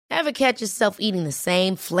Ever catch yourself eating the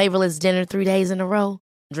same flavorless dinner 3 days in a row?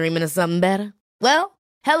 Dreaming of something better? Well,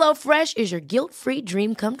 HelloFresh is your guilt-free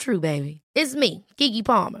dream come true, baby. It's me, Keke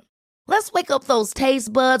Palmer. Let's wake up those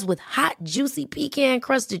taste buds with hot, juicy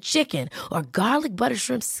pecan-crusted chicken or garlic butter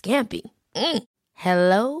shrimp scampi.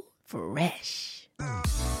 Hello Fresh.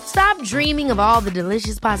 Stop dreaming of all the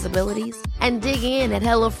delicious possibilities and dig in at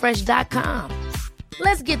HelloFresh.com.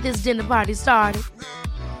 Let's get this dinner party started.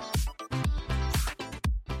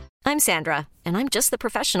 I'm Sandra, and I'm just the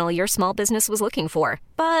professional your small business was looking for.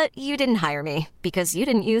 But you didn't hire me because you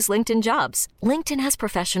didn't use LinkedIn Jobs. LinkedIn has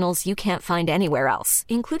professionals you can't find anywhere else,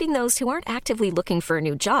 including those who aren't actively looking for a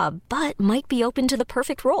new job, but might be open to the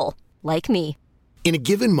perfect role, like me. In a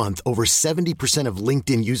given month, over 70% of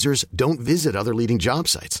LinkedIn users don't visit other leading job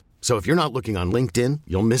sites. So if you're not looking on LinkedIn,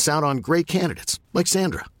 you'll miss out on great candidates like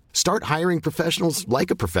Sandra. Start hiring professionals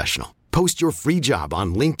like a professional. Post your free job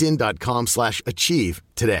on linkedin.com/achieve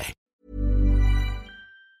today.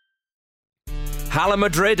 Hala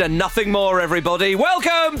Madrid and nothing more, everybody.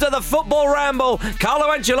 Welcome to the Football Ramble. Carlo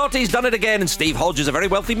Ancelotti's done it again, and Steve Hodge is a very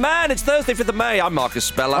wealthy man. It's Thursday, 5th of May. I'm Marcus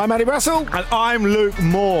Speller. I'm Andy Russell. And I'm Luke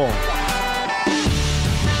Moore.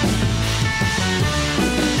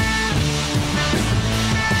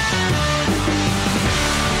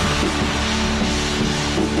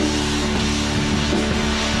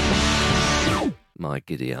 My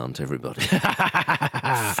giddy aunt, everybody.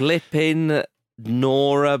 Flipping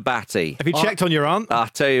Nora Batty. Have you checked on your aunt? I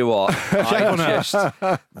tell you what. Check on her. just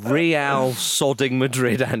Real sodding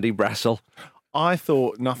Madrid, Andy Brassel. I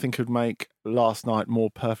thought nothing could make last night more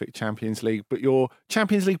perfect Champions League, but your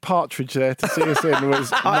Champions League partridge there to see us in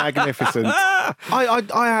was magnificent. I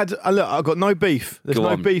had look. I've got no beef. There's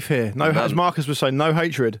no beef here. No, as Marcus was saying, no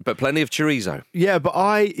hatred, but plenty of chorizo. Yeah, but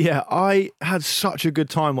I had such a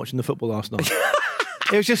good time watching the football last night.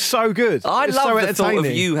 It was just so good. I love so the thought of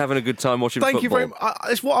you having a good time watching football. Thank you very much.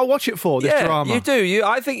 It's what I watch it for, this drama. You do.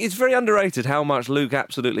 I think it's very underrated how much Luke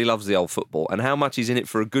absolutely loves the old football and how much he's in it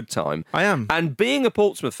for a good time. I am. And being a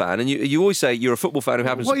Portsmouth fan, and you always say you're a football fan who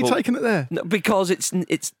happens to... Why are you taking it there? No, because it's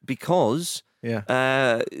because...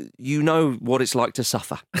 Yeah. You know what it's like to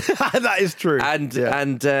suffer. That is true. And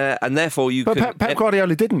therefore you But Pep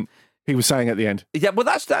Guardiola didn't, he was saying at the end. Yeah, well,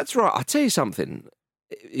 that's right. I'll tell you something.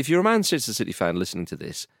 If you're a Manchester City fan listening to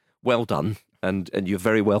this, well done, and you're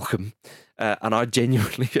very welcome. And I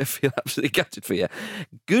genuinely feel absolutely gutted for you.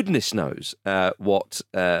 Goodness knows what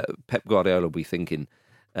Pep Guardiola will be thinking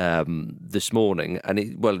this morning.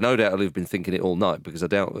 And no doubt he'll have been thinking it all night, because I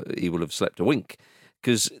doubt he will have slept a wink.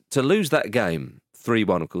 Because to lose that game,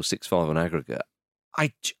 3-1, of course, 6-5 on aggregate,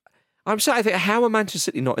 I'm sorry, I think, how are Manchester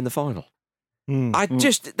City not in the final?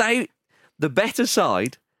 The better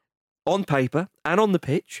side on paper and on the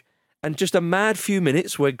pitch, and just a mad few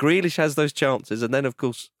minutes where Grealish has those chances, and then, of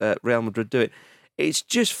course, Real Madrid do it. It's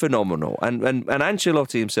just phenomenal. And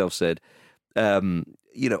Ancelotti himself said,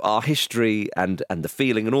 our history and the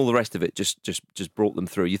feeling and all the rest of it just brought them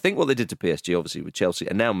through. You think what they did to PSG, obviously, with Chelsea,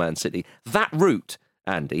 and now Man City. That route,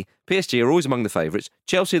 Andy, PSG are always among the favourites.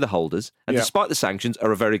 Chelsea are the holders, and despite the sanctions,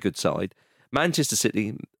 are a very good side. Manchester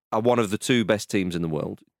City are one of the two best teams in the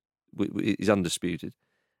world. Is undisputed.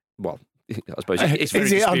 Well, I suppose it's very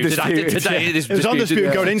disputed. Today it is disputed. It was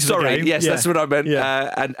undisputed going into the game. Yes, that's what I meant.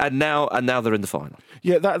 Yeah. And now they're in the final.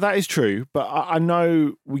 Yeah, that is true. But I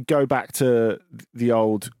know we go back to the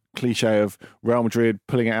old cliche of Real Madrid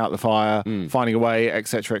pulling it out of the fire, finding a way,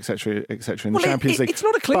 etc., etc., etc. in the Champions League. It's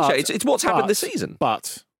not a cliche. It's what's happened this season.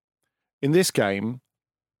 But in this game,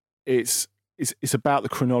 it's about the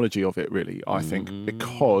chronology of it, really. I think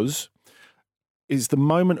because is the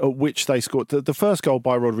moment at which they scored the first goal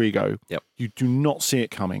by Rodrigo. Yep. You do not see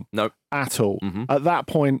it coming. No. At all. At that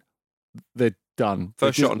point, they're done.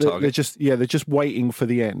 First shot on target. They're just waiting for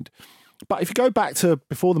the end. But if you go back to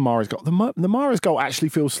before the Mahrez goal, the Mahrez goal actually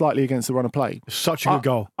feels slightly against the run of play. Such a good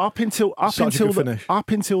goal. Up until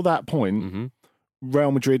that point,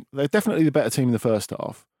 Real Madrid, they're definitely the better team in the first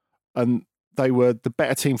half, and they were the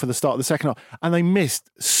better team for the start of the second half, and they missed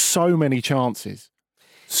so many chances.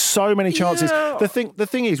 So many chances. Yeah. The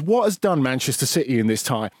thing is, what has done Manchester City in this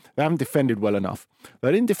tie? They haven't defended well enough. They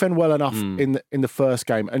didn't defend well enough in the first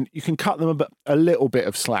game, and you can cut them a little bit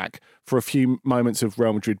of slack for a few moments of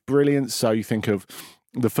Real Madrid brilliance. So you think of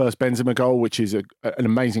the first Benzema goal, which is an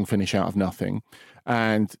amazing finish out of nothing,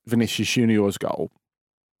 and Vinicius Junior's goal.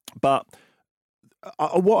 But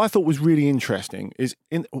what I thought was really interesting is,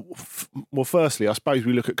 firstly, I suppose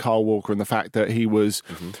we look at Kyle Walker and the fact that he was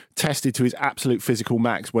tested to his absolute physical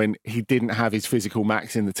max when he didn't have his physical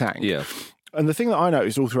max in the tank. Yeah. And the thing that I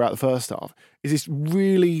noticed all throughout the first half is this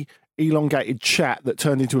really elongated chat that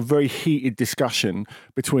turned into a very heated discussion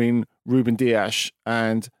between Ruben Dias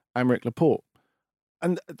and Aymeric Laporte.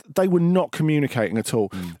 And they were not communicating at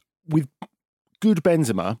all. With good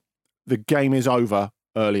Benzema, the game is over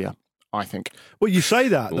earlier, I think. Well, you say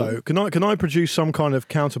that, though. Can I produce some kind of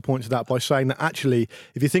counterpoint to that by saying that actually,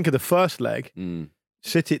 if you think of the first leg,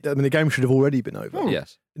 City, I mean, the game should have already been over.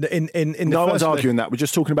 Yes. In No one's first arguing that. We're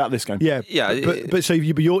just talking about this game. Yeah. Yeah. But so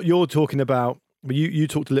you're talking about, but you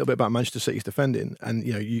talked a little bit about Manchester City's defending, and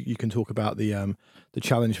you can talk about the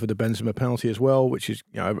challenge for the Benzema penalty as well, which is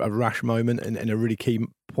a rash moment and a really key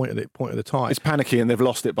point of the tie. It's panicky and they've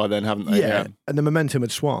lost it by then, haven't they? Yeah, and the momentum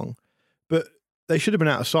had swung, but they should have been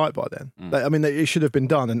out of sight by then. It should have been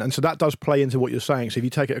done, and so that does play into what you're saying. So if you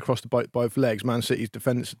take it across both legs, Man City's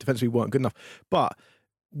defensively weren't good enough. But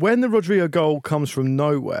when the Rodrigo goal comes from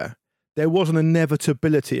nowhere, there was an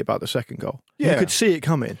inevitability about the second goal. Yeah. You could see it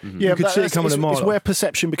coming. Yeah, you could see it coming a mile it's off. where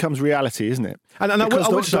perception becomes reality, isn't it? And I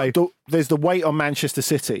would say there's the weight on Manchester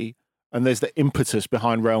City and there's the impetus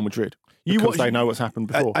behind Real Madrid because they know what's happened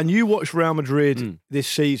before. And you watched Real Madrid this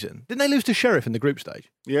season. Didn't they lose to Sheriff in the group stage?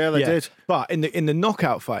 Yeah, they did. But in the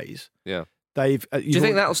knockout phase, they've. Do you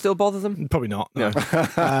think that'll still bother them? Probably not. No.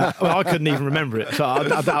 I couldn't even remember it, so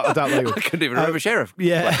I doubt they will. I couldn't even remember Sheriff.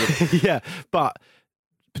 Yeah, yeah. But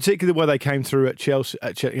particularly where they came through at Chelsea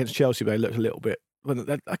against Chelsea, they looked a little bit. Well,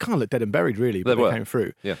 they kind of looked dead and buried, really. But they came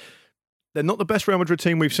through. Yeah, they're not the best Real Madrid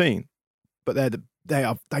team we've seen, but they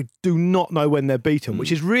do not know when they're beaten,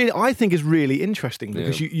 which is really, I think, is really interesting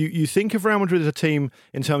because you think of Real Madrid as a team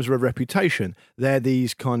in terms of a reputation. They're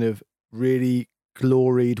these kind of really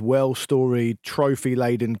gloried, well-storied,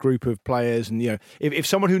 trophy-laden group of players, and if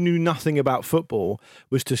someone who knew nothing about football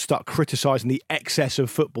was to start criticising the excess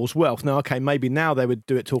of football's wealth, now okay, maybe now they would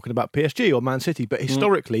do it talking about PSG or Man City, but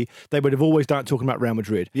historically they would have always done it talking about Real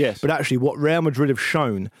Madrid. Yes, but actually, what Real Madrid have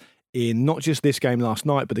shown in not just this game last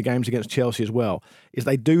night, but the games against Chelsea as well, is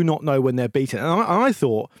they do not know when they're beaten. And I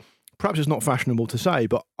thought, perhaps it's not fashionable to say,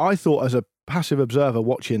 but I thought as a passive observer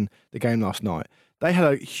watching the game last night, they had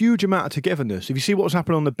a huge amount of togetherness. If you see what's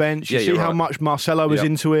happened on the bench, you see how much Marcelo was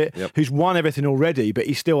into it, who's won everything already, but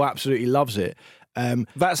he still absolutely loves it.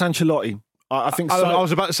 That's Ancelotti. I think. I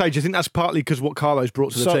was about to say, do you think that's partly because what Carlo's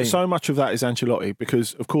brought to the team? So much of that is Ancelotti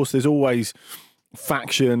because, of course, there's always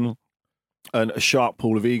faction and a sharp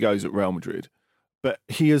pool of egos at Real Madrid, but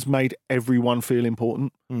he has made everyone feel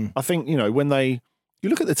important. I think when you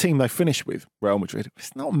look at the team they finished with, Real Madrid,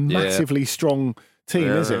 it's not a massively strong team,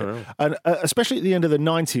 is it? And especially at the end of the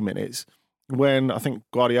 90 minutes, when I think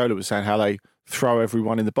Guardiola was saying how they throw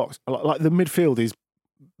everyone in the box. Like the midfield is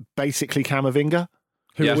basically Camavinga.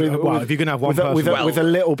 If you're going to have one person with a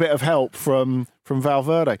little bit of help from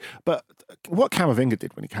Valverde, but what Camavinga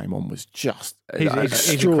did when he came on was just he's an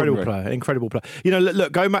incredible player.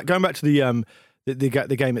 Look, going back to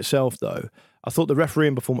the game itself, though, I thought the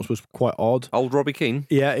refereeing performance was quite odd. Old Robbie Keane.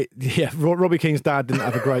 Robbie Keane's dad didn't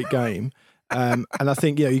have a great game. And I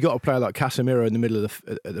think you got a player like Casemiro in the middle of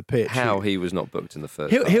the pitch. How he was not booked in the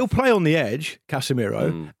first. He'll play on the edge,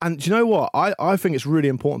 Casemiro. And do you know what? I think it's really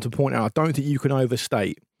important to point out. I don't think you can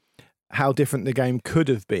overstate how different the game could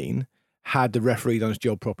have been had the referee done his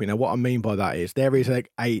job properly. Now, what I mean by that is there is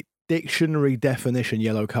a dictionary definition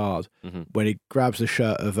yellow card when he grabs the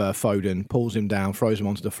shirt of Foden, pulls him down, throws him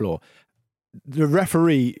onto the floor. The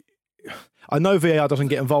referee. I know VAR doesn't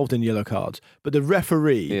get involved in yellow cards, but the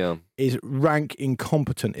referee is rank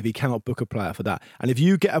incompetent if he cannot book a player for that. And if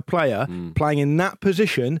you get a player playing in that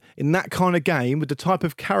position, in that kind of game, with the type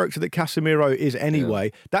of character that Casemiro is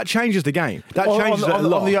anyway, that changes the game. That changes it a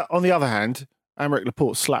lot. On the other hand, Aymeric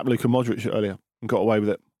Laporte slapped Luka Modric earlier and got away with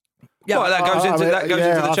it. Yeah, well, that goes into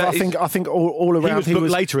the chat. I think all around he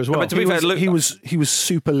was later as well. But to be fair, he was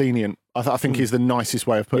super lenient. I think is the nicest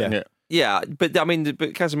way of putting it. Yeah, but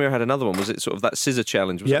Casemiro had another one. Was it sort of that scissor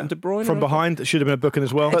challenge? Was it De Bruyne? From behind, that should have been a booking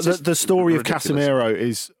as well. But the story of Casemiro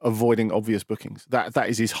is avoiding obvious bookings. That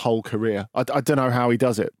is his whole career. I don't know how he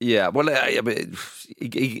does it. Yeah, well,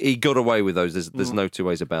 he got away with those. There's no two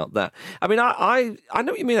ways about that. I mean, I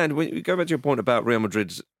know what you mean, and when you go back to your point about Real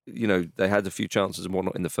Madrid's, they had a few chances and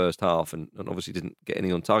whatnot in the first half and obviously didn't get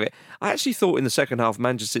any on target. I actually thought in the second half,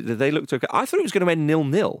 Manchester City, they looked okay. I thought it was going to end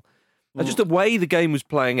 0-0. And just the way the game was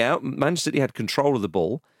playing out, Manchester City had control of the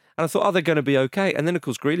ball, and I thought, they're going to be okay. And then, of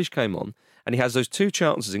course, Grealish came on, and he has those two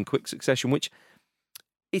chances in quick succession, which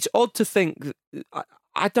it's odd to think.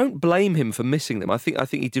 I don't blame him for missing them. I think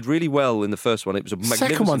he did really well in the first one. It was a magnificent.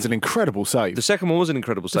 The second one's an incrable save. The second one was an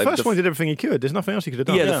incredible save. The first one did everything he could. There's nothing else he could have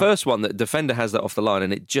done. Yeah, the first one, the defender has that off the line,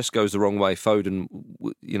 and it just goes the wrong way. Foden,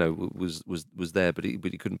 was there, but he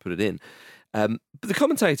couldn't put it in. But the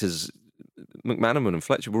commentators McManaman and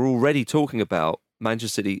Fletcher were already talking about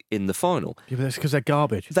Manchester City in the final. Yeah, but that's because they're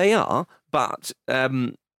garbage. They are, but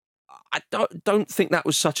I don't think that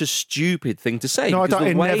was such a stupid thing to say. No, I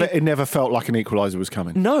don't. Way... It never felt like an equaliser was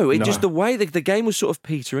coming. No, just the way the game was sort of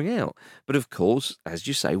petering out. But of course, as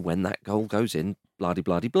you say, when that goal goes in,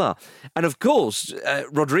 blah-de-blah-de-blah. And of course,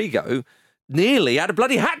 Rodrigo nearly had a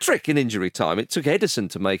bloody hat-trick in injury time. It took Ederson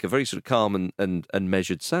to make a very sort of calm and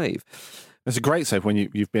measured save. It's a great save when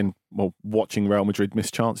you've been watching Real Madrid miss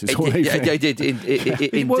chances all evening. Yeah, he did.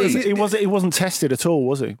 He wasn't tested at all,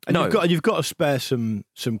 was he? And no. You've got to spare some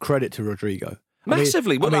credit to Rodrigo.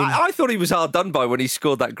 Massively. I thought he was hard done by when he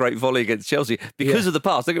scored that great volley against Chelsea because of the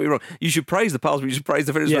pass. Don't get me wrong. You should praise the pass, but you should praise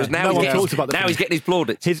the finish. Yeah, now he's getting his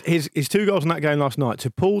plaudits. His 2 goals in that game last night, to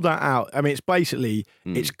pull that out, I mean, it's basically,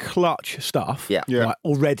 it's clutch stuff right,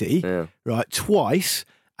 already, right, twice.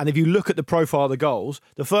 And if you look at the profile of the goals,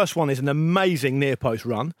 the first one is an amazing near post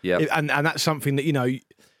run. Yeah. And that's something that,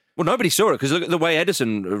 Well, nobody saw it because look at the way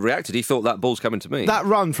Ederson reacted. He thought that ball's coming to me. That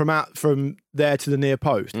run from there to the near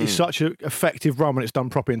post is such an effective run when it's done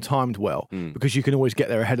properly and timed well, because you can always get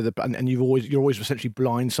there ahead of and you're always essentially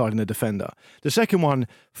blindsiding the defender. The second one,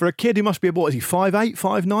 for a kid who must be about, is he 5'8",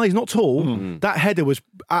 5'9"? He's not tall. That header was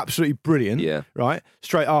absolutely brilliant. Yeah. Right.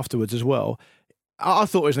 Straight afterwards as well. I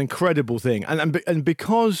thought it was an incredible thing, and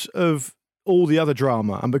because of all the other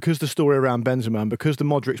drama, and because the story around Benzema, and because the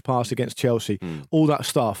Modric pass against Chelsea, all that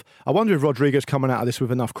stuff, I wonder if Rodrigo's coming out of this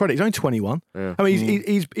with enough credit. He's only 21. Yeah. I mean,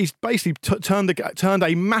 he's basically turned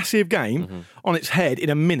a massive game on its head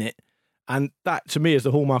in a minute. And that, to me, is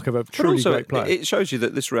the hallmark of a truly great player. It shows you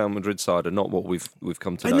that this Real Madrid side are not what we've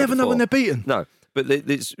come to know. They never know when they're beaten. No. But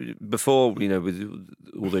it's before, with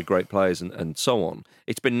all the great players and so on,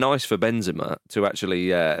 it's been nice for Benzema to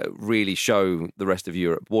actually really show the rest of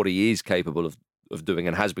Europe what he is capable of doing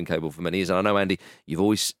and has been capable for many years. And I know, Andy, you've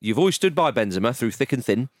always stood by Benzema through thick and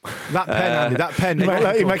thin. That pen, Andy, that pen.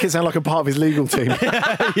 You make it sound like a part of his legal team.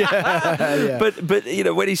 yeah. But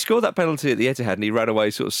when he scored that penalty at the Etihad and he ran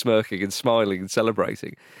away sort of smirking and smiling and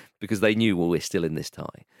celebrating because they knew, well, we're still in this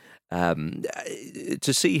tie.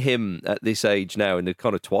 To see him at this age now, in the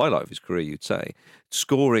kind of twilight of his career, you'd say,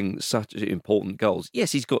 scoring such important goals.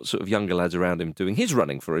 Yes, he's got sort of younger lads around him doing his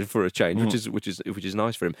running for a change, which is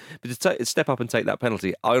nice for him. But to step up and take that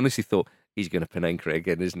penalty, I honestly thought he's going to Panenka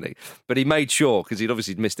again, isn't he? But he made sure, because he'd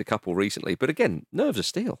obviously missed a couple recently. But again, nerves of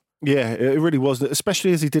steel. Yeah, it really was,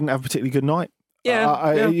 especially as he didn't have a particularly good night.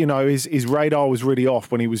 Yeah, his radar was really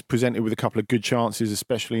off when he was presented with a couple of good chances,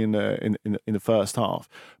 especially in the first half.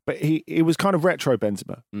 But he was kind of retro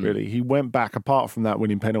Benzema, really. He went back, apart from that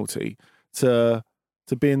winning penalty, to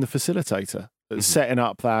being the facilitator, setting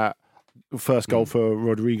up that first goal for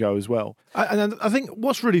Rodrigo as well. And I think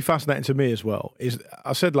what's really fascinating to me as well is,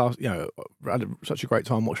 I said I had such a great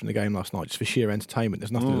time watching the game last night, just for sheer entertainment.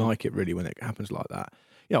 There's nothing like it really when it happens like that.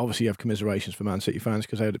 Obviously you have commiserations for Man City fans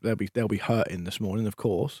because they'll be hurting this morning, of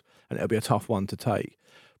course, and it'll be a tough one to take.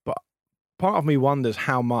 But part of me wonders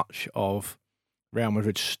how much of Real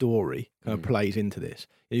Madrid's story kind of plays into this.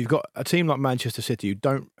 You've got a team like Manchester City who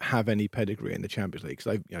don't have any pedigree in the Champions League.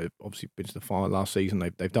 So they've obviously been to the final last season.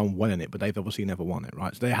 They've done well in it, but they've obviously never won it,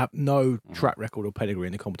 right? So they have no track record or pedigree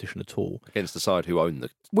in the competition at all. Against the side who own the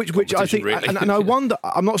which I think, really. and I wonder.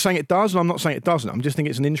 I'm not saying it does, and I'm not saying it doesn't. I'm just thinking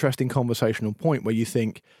it's an interesting conversational point where you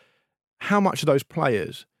think, how much of those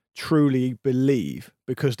players truly believe,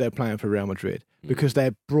 because they're playing for Real Madrid, because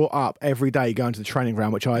they're brought up every day going to the training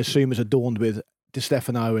ground, which I assume is adorned with Di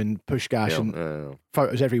Stefano and Puskás and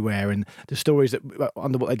photos everywhere, and the stories that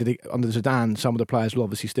under what they did under Zidane, some of the players will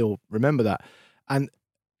obviously still remember that. And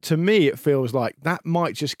to me, it feels like that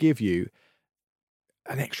might just give you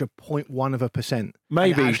an extra 0.1%.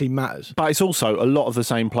 Maybe. And it actually matters. But it's also a lot of the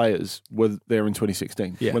same players were there in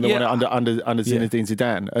 2016 when they won it under Zinedine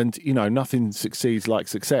Zidane. And, nothing succeeds like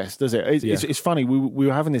success, does it? It's funny. We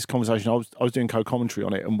were having this conversation. I was doing co-commentary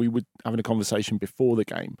on it, and we were having a conversation before the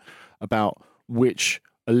game about which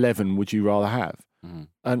 11 would you rather have.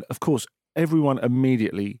 And, of course, everyone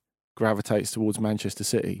immediately gravitates towards Manchester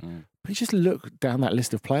City. But you just look down that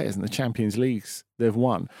list of players in the Champions Leagues they've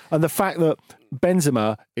won. And the fact that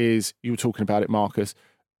Benzema is, you were talking about it, Marcus,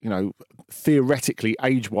 theoretically,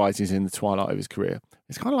 age-wise, is in the twilight of his career.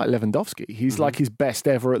 It's kind of like Lewandowski. He's like his best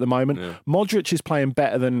ever at the moment. Yeah. Modric is playing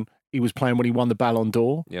better than he was playing when he won the Ballon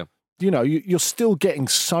d'Or. Yeah. You're still getting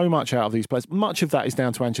so much out of these players. Much of that is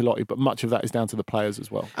down to Ancelotti, but much of that is down to the players as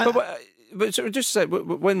well. But so just to say,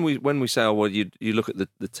 when we say, oh, well, you look at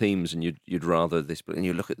the teams and you'd rather this, but and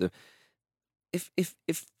you look at the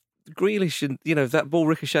if Grealish and that ball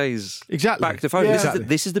ricochets Exactly. back to Foden. Yeah.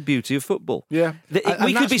 This is the beauty of football. Yeah. And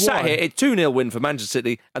We could be that's sat why- here at 2-0 win for Manchester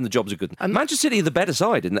City and the jobs are good. And Manchester City are the better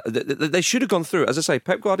side. And they should have gone through. As I say,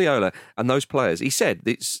 Pep Guardiola and those players, he said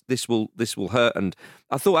this will hurt. And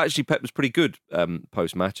I thought actually Pep was pretty good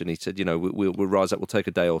post-match. And he said, we'll rise up, we'll take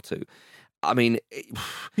a day or two. I mean...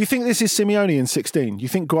 You think this is Simeone in 16? You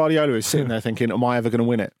think Guardiola is sitting there thinking, am I ever going to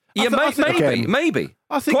win it? Yeah, maybe.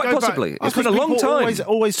 I think Quite go back- possibly. I It's been think a long people time.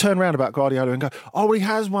 Always turn around about Guardiola and go, "Oh, he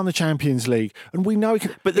has won the Champions League," and we know he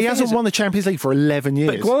can. But the he thing hasn't is- won the Champions League for 11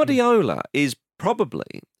 years. But Guardiola is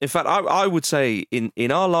probably, in fact, I would say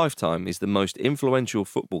in our lifetime, is the most influential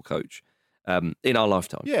football coach in our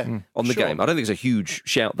lifetime. Yeah, on the sure. game. I don't think it's a huge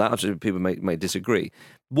shout. That people may disagree.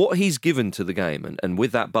 What he's given to the game, and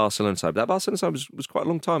with that Barcelona side, was quite a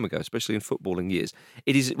long time ago, especially in footballing years.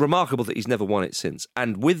 It is remarkable that he's never won it since.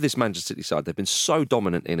 And with this Manchester City side, they've been so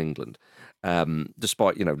dominant in England,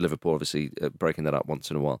 despite Liverpool obviously breaking that up once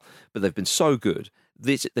in a while. But they've been so good.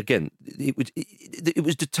 This again,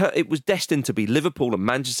 it was destined to be Liverpool and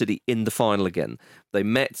Manchester City in the final again. They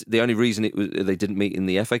met. The only reason they didn't meet in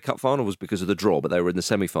the FA Cup final was because of the draw, but they were in the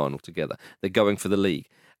semi-final together. They're going for the league.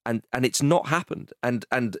 And it's not happened. And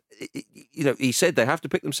he said they have to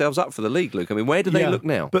pick themselves up for the league, Luke. I mean, where do they look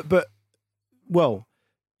now? But well,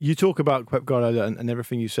 you talk about Pep Guardiola and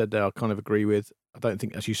everything you said there, I kind of agree with. I don't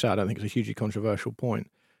think, as you said, I don't think it's a hugely controversial point.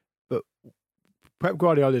 But Pep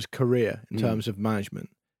Guardiola's career in terms of management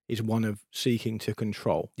is one of seeking to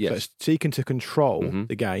control. Yes. So it's seeking to control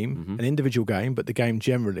the game, an individual game, but the game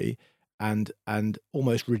generally, and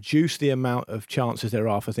almost reduce the amount of chances there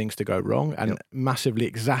are for things to go wrong and massively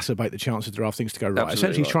exacerbate the chances there are for things to go right. Absolutely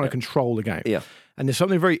Essentially, he's trying right, to control the game. Yeah. And there's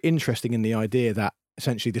something very interesting in the idea that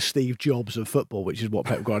essentially the Steve Jobs of football, which is what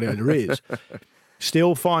Pep Guardiola is,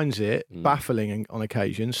 still finds it baffling on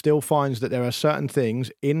occasion, still finds that there are certain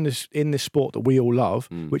things in this sport that we all love,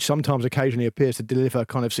 which sometimes occasionally appears to deliver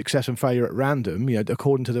kind of success and failure at random,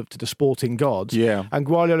 according to the sporting gods. Yeah. And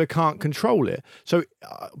Guardiola can't control it. So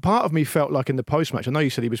part of me felt like in the post-match, I know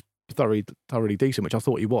you said he was thoroughly decent, which I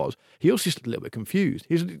thought he was. He also just a little bit confused.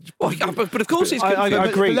 But of course he's I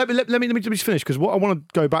confused. agree. But let me just finish, because what I want to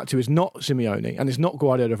go back to is not Simeone and it's not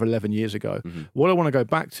Guardiola of 11 years ago. What I want to go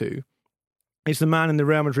back to is the man in the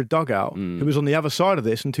Real Madrid dugout who was on the other side of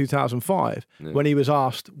this in 2005 when he was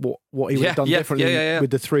asked what he would have done differently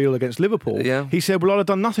with the 3-0 against Liverpool. Yeah. He said, well, I'd have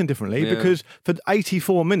done nothing differently because for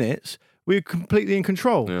 84 minutes we were completely in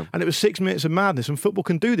control. Yeah. And it was 6 minutes of madness, and football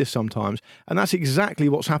can do this sometimes. And that's exactly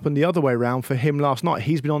what's happened the other way around for him last night.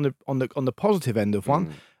 He's been on the positive end of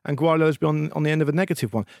one. And Guardiola's been on the end of a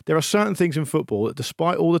negative one. There are certain things in football that,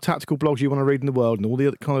 despite all the tactical blogs you want to read in the world and all the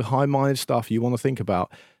other kind of high-minded stuff you want to think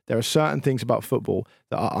about, there are certain things about football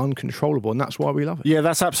that are uncontrollable, and that's why we love it. Yeah,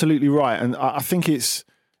 that's absolutely right. And I think it's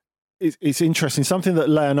interesting. Something that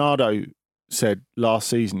Leonardo said last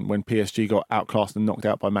season when PSG got outclassed and knocked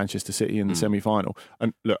out by Manchester City in the semi-final.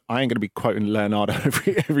 And look, I ain't going to be quoting Leonardo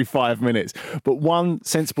every 5 minutes, but one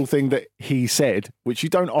sensible thing that he said, which you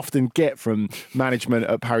don't often get from management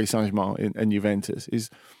at Paris Saint-Germain and Juventus, is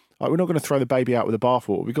we're not going to throw the baby out with the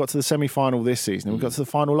bathwater. We got to the semi-final this season and we got to the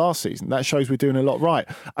final last season. That shows we're doing a lot right.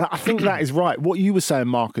 And I think that is right. What you were saying,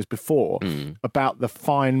 Marcus, before about the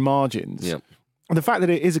fine margins. Yeah. And the fact that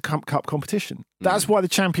it is a cup competition. That's why the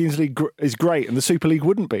Champions League is great and the Super League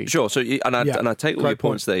wouldn't be. Sure. So, I take all Great your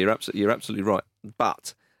points there. You're absolutely right.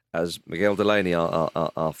 But as Miguel Delaney,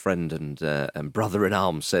 our friend and brother in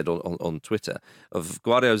arms, said on Twitter, of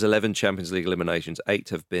Guardiola's 11 Champions League eliminations,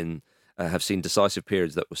 8 have seen decisive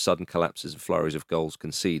periods that were sudden collapses and flurries of goals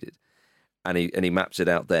conceded. And he maps it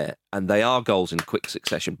out there. And they are goals in quick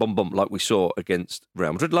succession, boom, boom, like we saw against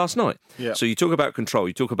Real Madrid last night. Yeah. So you talk about control,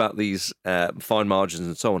 you talk about these fine margins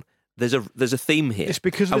and so on. There's a theme here. It's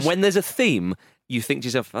because and when there's a theme, you think to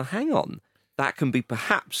yourself, well, hang on, that can be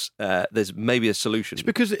perhaps there's maybe a solution.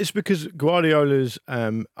 It's because Guardiola's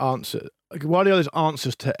answers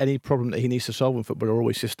to any problem that he needs to solve in football are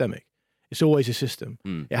always systemic. It's always a system.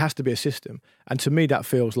 It has to be a system. And to me, that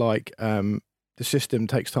feels like the system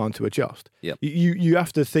takes time to adjust. Yep. You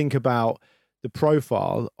have to think about the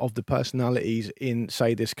profile of the personalities in,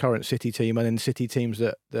 say, this current City team and in City teams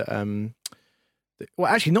that well,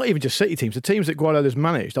 actually, not even just City teams, the teams that Guardiola's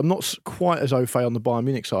managed. I'm not quite as au fait on the Bayern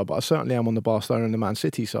Munich side, but I certainly am on the Barcelona and the Man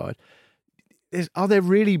City side. Are there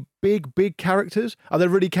really big characters? Are there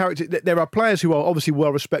really characters? There are players who are obviously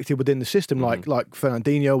well respected within the system, like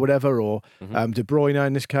Fernandinho or whatever, or De Bruyne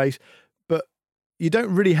in this case. But you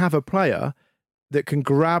don't really have a player that can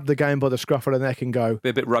grab the game by the scruff of the neck and go, Be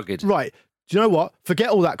a bit rugged. right, do you know what? Forget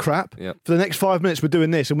all that crap. Yeah. For the next 5 minutes, we're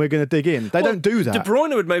doing this and we're going to dig in. They don't do that. De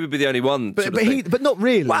Bruyne would maybe be the only one. But not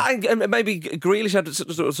really. Well, and maybe Grealish had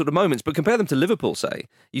sort of moments, but compare them to Liverpool, say.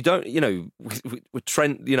 You don't, with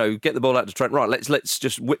Trent, get the ball out to Trent. Right, let's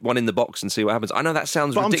just whip one in the box and see what happens. I know that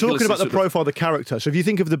sounds ridiculous. I'm talking about the profile of the character. So if you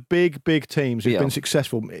think of the big teams who've been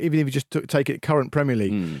successful, even if you just take it current Premier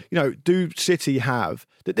League, do City have...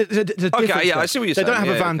 There's a difference I see what you're saying. They don't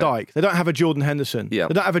have a Van Dijk. They don't have a Jordan Henderson. Yeah.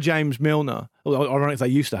 They don't have a James Milner. Although ironic they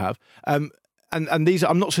used to have. And these,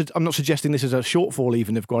 I'm not suggesting this is a shortfall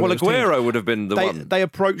even of Guardiola's Well, Aguero teams. would have been the one. They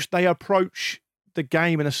approach the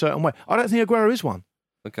game in a certain way. I don't think Aguero is one.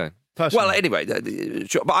 Okay. Personally. Well, anyway,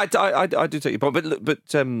 sure, but I do take your point. But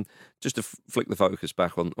just to flick the focus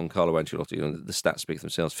back on Carlo Ancelotti, the stats speak for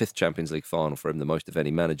themselves. 5th Champions League final for him, the most of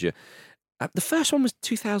any manager. The first one was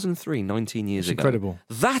 2003, 19 years ago. Incredible.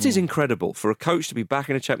 That is incredible for a coach to be back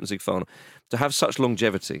in a Champions League final, to have such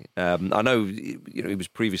longevity. I know, he was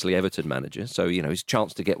previously Everton manager, so his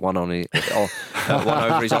chance to get one one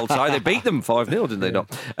over his old side. They beat them 5-0, didn't they? Not.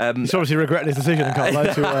 He's obviously regretting his decision, Carlo,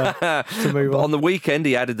 to move on. On the weekend,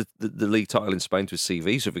 he added the league title in Spain to his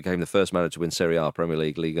CV, so he became the first manager to win Serie A, Premier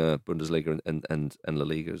League, Liga, Bundesliga, and La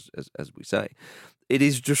Liga, as we say. It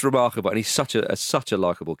is just remarkable, and he's such a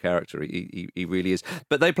likeable character. He really is.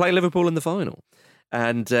 But they play Liverpool in the final,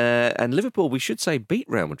 and Liverpool, we should say, beat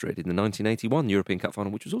Real Madrid in the 1981 European Cup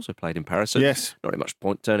final, which was also played in Paris. So yes, not very much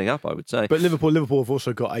point turning up, I would say. But Liverpool have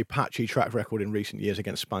also got a patchy track record in recent years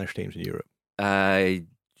against Spanish teams in Europe. Beaten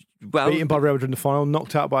by Real Madrid in the final,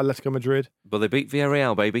 knocked out by Atletico Madrid. But they beat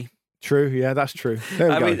Villarreal, baby. True, yeah, that's true. There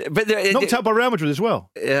we go. But knocked out by Real Madrid as well.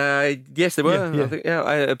 Yes, they were. Yeah.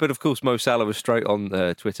 I think, but of course, Mo Salah was straight on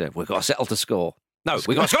Twitter. We've got to settle to score. No,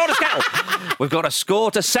 we've got to score to settle. We've got to score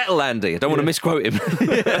to settle, Andy. I don't want to misquote him.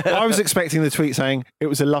 I was expecting the tweet saying, "It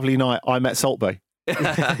was a lovely night. I met Salt Bay."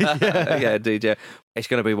 Yeah, indeed, yeah. It's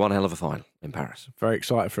going to be one hell of a final in Paris. Very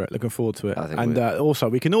excited for it. Looking forward to it. I think and also,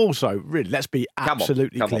 we can also, really, let's be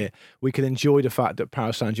absolutely clear, we can enjoy the fact that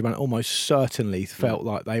Paris Saint-Germain almost certainly felt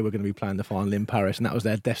like they were going to be playing the final in Paris, and that was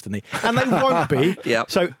their destiny. And they won't be. Yep.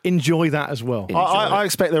 So enjoy that as well. I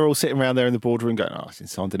expect they're all sitting around there in the boardroom going, "Oh, it's in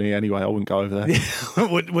Saint-Denis anyway. I wouldn't go over there."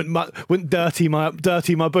 wouldn't dirty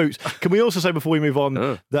my boots. Can we also say before we move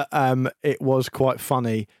on that it was quite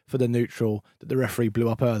funny for the neutral that the referee blew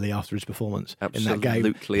up early after his performance in that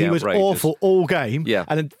game. He was awful all game. Yeah.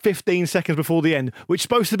 And then 15 seconds before the end, which is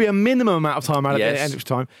supposed to be a minimum amount of time out of the end of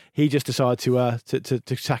time, he just decided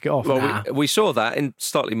to sack it off. Well, we saw that in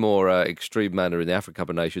slightly more extreme manner in the African Cup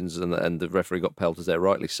of Nations, and the referee got pelted there,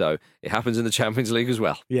 rightly so. It happens in the Champions League as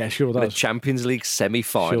well. Yeah, sure does. In the Champions League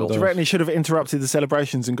semi-final. Do you reckon he should have interrupted the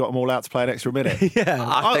celebrations and got them all out to play an extra minute? Yeah,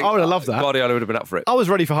 I would have loved that. Guardiola would have been up for it. I was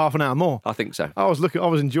ready for half an hour more. I think so. I was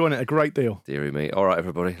enjoying it a great deal. Deary me. All right,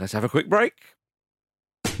 everybody, let's have a quick break.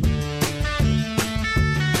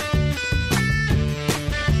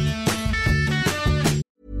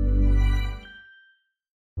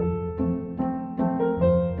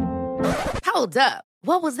 Hold up.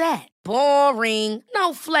 What was that? Boring.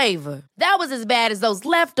 No flavor. That was as bad as those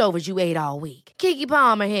leftovers you ate all week. Keke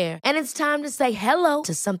Palmer here, and it's time to say hello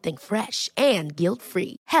to something fresh and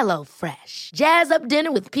guilt-free. Hello Fresh. Jazz up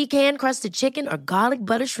dinner with pecan-crusted chicken or garlic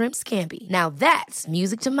butter shrimp scampi. Now that's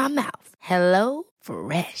music to my mouth. Hello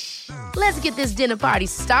Fresh. Let's get this dinner party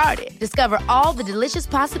started. Discover all the delicious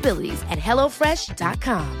possibilities at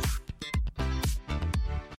hellofresh.com.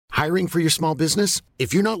 Hiring for your small business?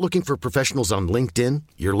 If you're not looking for professionals on LinkedIn,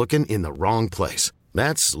 you're looking in the wrong place.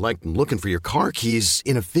 That's like looking for your car keys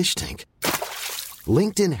in a fish tank.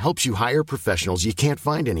 LinkedIn helps you hire professionals you can't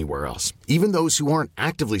find anywhere else, even those who aren't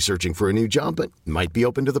actively searching for a new job but might be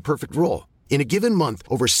open to the perfect role. In a given month,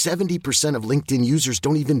 over 70% of LinkedIn users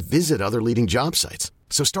don't even visit other leading job sites.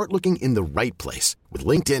 So start looking in the right place. With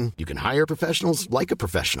LinkedIn, you can hire professionals like a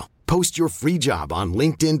professional. Post your free job on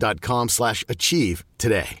linkedin.com/achieve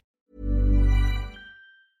today.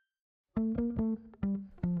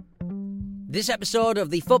 This episode of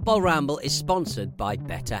the Football Ramble is sponsored by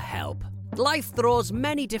BetterHelp. Life throws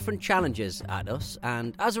many different challenges at us,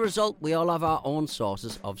 and as a result, we all have our own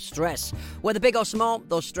sources of stress. Whether big or small,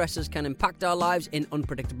 those stresses can impact our lives in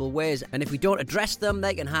unpredictable ways, and if we don't address them,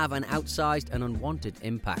 they can have an outsized and unwanted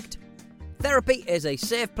impact. Therapy is a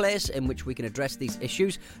safe place in which we can address these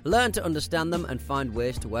issues, learn to understand them, and find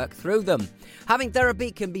ways to work through them. Having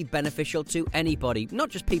therapy can be beneficial to anybody, not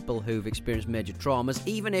just people who've experienced major traumas,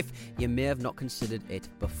 even if you may have not considered it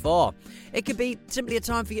before. It could be simply a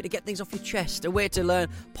time for you to get things off your chest, a way to learn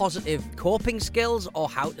positive coping skills, or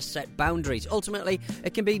how to set boundaries. Ultimately,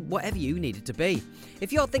 it can be whatever you need it to be.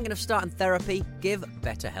 If you're thinking of starting therapy, give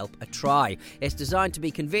BetterHelp a try. It's designed to be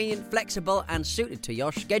convenient, flexible, and suited to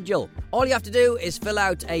your schedule. All you have to do is fill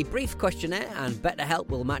out a brief questionnaire, and BetterHelp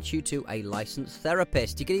will match you to a licensed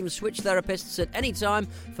therapist. You can even switch therapists at any time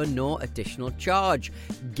for no additional charge.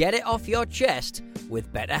 Get it off your chest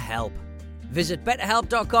with BetterHelp. Visit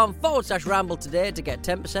betterhelp.com/ramble today to get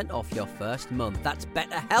 10% off your first month. That's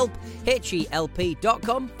BetterHelp,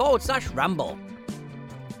 HELP.com/ramble.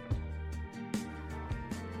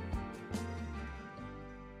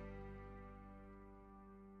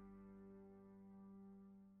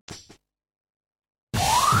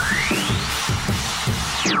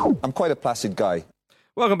 I'm quite a placid guy.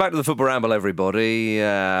 Welcome back to the Football Ramble, everybody.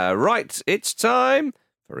 Right, it's time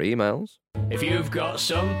for emails. If you've got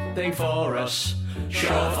something for us,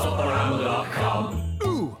 showfootballramble.com.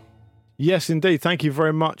 Ooh. Yes, indeed. Thank you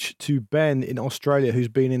very much to Ben in Australia, who's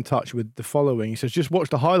been in touch with the following. He says, just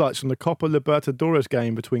watched the highlights from the Copa Libertadores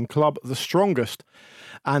game between Club The Strongest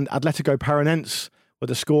and Atletico Paranense, where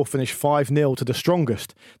the score finished 5-0 to the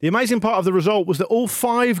Strongest. The amazing part of the result was that all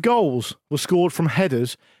 5 goals were scored from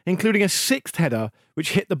headers, including a 6th header,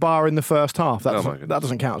 which hit the bar in the first half. That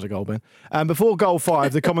doesn't count as a goal, Ben. And before goal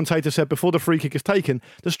 5, the commentator said before the free kick is taken,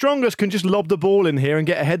 the Strongest can just lob the ball in here and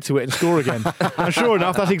get ahead to it and score again. And sure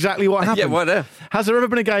enough, that's exactly what happened. Yeah, why not? Has there ever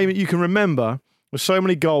been a game that you can remember with so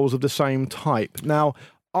many goals of the same type? Now,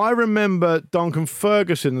 I remember Duncan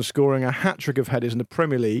Ferguson scoring a hat-trick of headers in the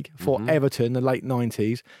Premier League for Everton in the late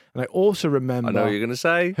 90s. And I also remember... I know what you're going to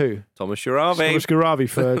say. Who? Thomas Sharawi. Thomas Sharawi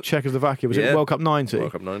for Czechoslovakia. Was it World Cup 90?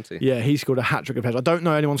 World Cup 90. Yeah, he scored a hat-trick of headers. I don't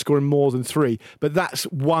know anyone scoring more than 3, but that's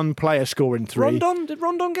one player scoring 3. Rondon? Did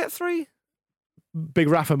Rondon get 3? Big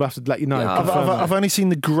Rafa must have let you know. Yeah, I've only seen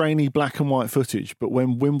the grainy black and white footage, but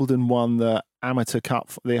when Wimbledon won the Amateur Cup,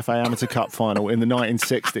 the FA Amateur Cup final in the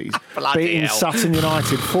 1960s, beating Sutton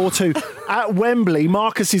United 4-2 at Wembley,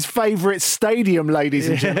 Marcus's favourite stadium, ladies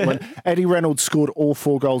and gentlemen, Eddie Reynolds scored all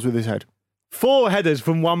 4 goals with his head. 4 headers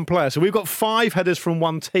from one player. So we've got 5 headers from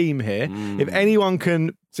one team here. If anyone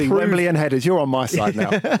can see Wembley and headers, you're on my side now.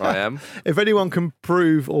 I am. If anyone can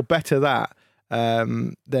prove or better that,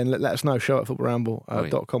 then let us know. Show at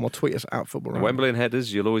footballramble.com or tweet us at footballramble. Wembley and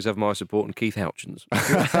headers, you'll always have my support, and Keith Houchins.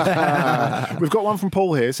 We've got one from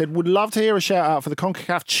Paul here. Said, would love to hear a shout out for the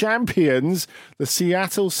CONCACAF champions, the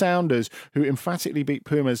Seattle Sounders, who emphatically beat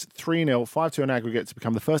Pumas 3-0, 5-2 in aggregate to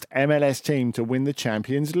become the first MLS team to win the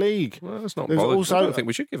Champions League. Well, that's not bothered. I don't think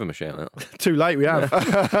we should give them a shout out. Too late, we have.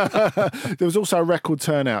 There was also a record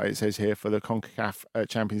turnout, it says here, for the CONCACAF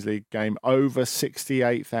Champions League game, over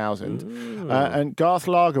 68,000. And Garth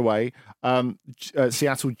Lagerwey,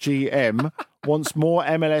 Seattle GM, wants more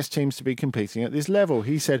MLS teams to be competing at this level.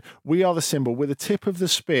 He said, we are the symbol. We're the tip of the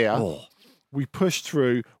spear. Oh. We pushed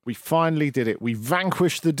through. We finally did it. We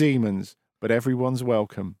vanquished the demons, but everyone's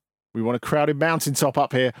welcome. We want a crowded mountaintop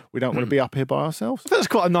up here. We don't want to be up here by ourselves. That's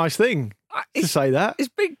quite a nice thing to say that. It's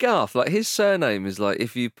Big Garth. Like, his surname is like,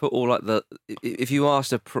 if you put all like if you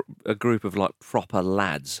asked a group of like proper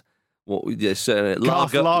lads, what would you say?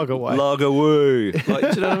 Lagerwey. Lagerwey. Like, do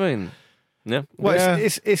you know what I mean? Yeah. Well, Yeah.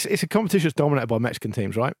 it's a competition that's dominated by Mexican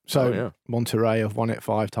teams, right? So yeah. Monterrey have won it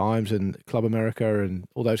 5 times, and Club America, and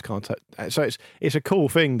all those kinds of. So it's a cool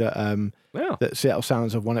thing that that Seattle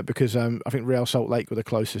Sounders have won it, because I think Real Salt Lake were the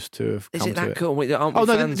closest to have come Is it to that it. cool? Aren't we Oh no,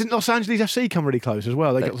 fans? didn't Los Angeles FC come really close as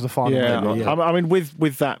well? They got to the final. Yeah, maybe, I mean,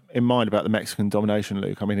 with that in mind about the Mexican domination,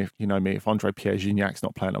 Luke. I mean, if you know me, if Andre Pierre Gignac's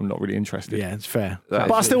not playing, I'm not really interested. Yeah, it's fair. That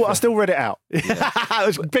But I still read it out. It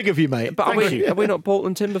was big of you, mate. But Thank you. are we not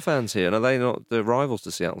Portland Timber fans here? And are they not the rivals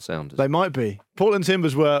to Seattle Sounders? They might be. Portland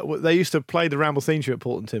Timbers they used to play the Ramble theme tune at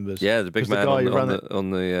Portland Timbers. Yeah, the big 'Cause man guy who ran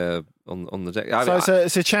on the deck. I So mean,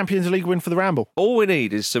 it's a Champions League win for the Ramble. all we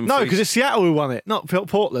need is some. No, free- because it's Seattle who won it, not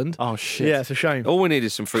Portland. Oh shit! Yeah, it's a shame. all we need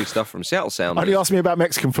is some free stuff from Seattle Sounders. Only ask me about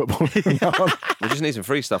Mexican football. We just need some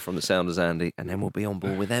free stuff from the Sounders, Andy, and then we'll be on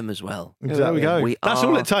board with them as well. There we go. That's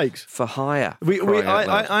all it takes. For hire.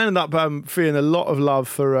 I ended up feeling a lot of love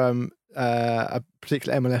for a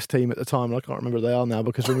particular MLS team at the time, and I can't remember who they are now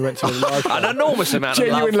because when we went to the live An enormous amount of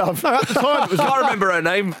Genuine love. love. No, at the time it was. I can't remember her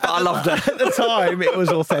name, but I loved her. At the time, it was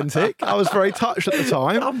authentic. I was very touched at the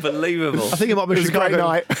time. Unbelievable. I think it might be It was a great Chicago.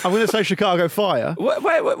 night. I'm going to say Chicago Fire.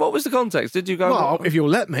 Wait, what was the context? Did you go? Well, if you'll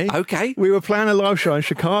let me. Okay. We were playing a live show in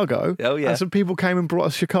Chicago. Oh, yeah. And some people came and brought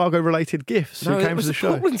us Chicago-related gifts. no, who it came was to the the show.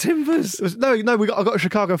 Portland Timbers. It was, no, I got a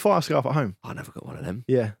Chicago Fire scarf at home. I never got one of them.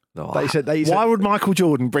 Yeah. Oh, They said Why would Michael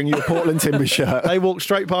Jordan bring you a Portland Timbers shirt? they walked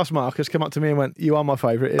straight past Marcus, came up to me and went, "You are my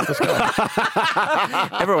favourite." Here's the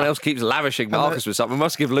scarf. Everyone else keeps lavishing Marcus with something.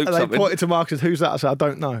 Must give Luke And they something. pointed to Marcus. Who's that? I said, "I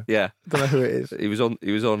don't know. Yeah. Don't know who it is." He was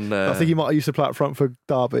on. I think he might have used to play up front for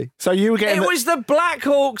Derby. So you were getting It was the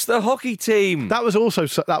Blackhawks, the hockey team. That was also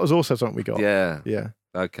something we got. Yeah. Yeah.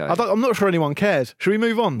 Okay. I'm not sure anyone cares. Should we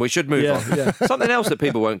move on? We should move Yeah, on. yeah. Something else that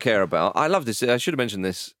people won't care about. I love this. I should have mentioned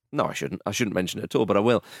this. No, I shouldn't. I shouldn't mention it at all, but I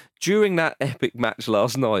will. During that epic match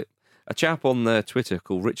last night, a chap on Twitter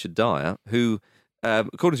called Richard Dyer, who,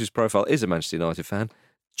 according to his profile, is a Manchester United fan,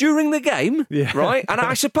 during the game, Yeah. right? And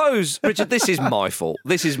I suppose, Richard, this is my fault.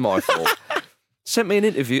 This is my fault. Sent me an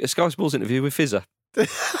interview, a Sky Sports interview with Fizzer.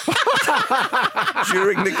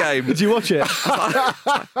 During the game. Did you watch it?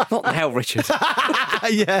 Not now, Richard.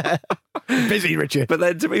 Yeah. Busy, Richard. But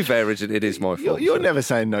then, to be fair, Richard, it is my fault. You're never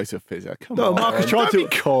saying no to Fizzer. Come No, on. Marcus tried Don't to.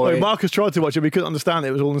 be coy. No, Marcus tried to watch it. We couldn't understand it.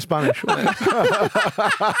 It was all in Spanish. Wasn't it?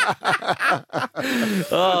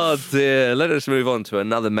 Oh dear. Let us move on to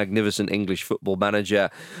another magnificent English football manager.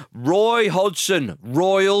 Roy Hodgson.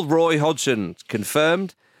 Roy Hodgson.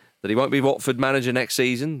 Confirmed that he won't be Watford manager next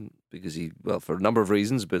season because for a number of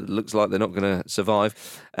reasons, but it looks like they're not going to survive.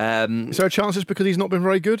 Is there a chance it's because he's not been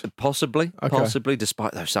very good? Possibly, Okay.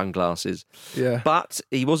 despite those sunglasses. Yeah. But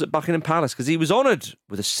he was at Buckingham Palace because he was honoured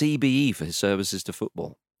with a CBE for his services to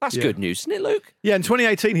football. That's Yeah. good news, isn't it, Luke? Yeah, in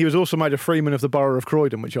 2018, he was also made a Freeman of the Borough of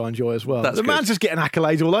Croydon, which I enjoy as well. That's the good. man's just getting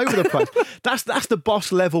accolades all over the place. That's the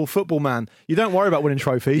boss level football man. You don't worry about winning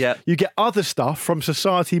trophies. Yeah. You get other stuff from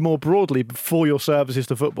society more broadly for your services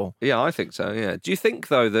to football. Yeah, I think so. Yeah. Do you think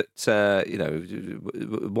though that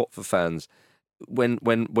Watford fans, when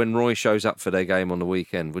Roy shows up for their game on the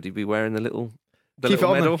weekend, would he be wearing the little Keep it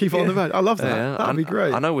medal? on the bed. I love that. Yeah, That'd be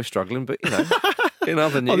great. I know we're struggling, but in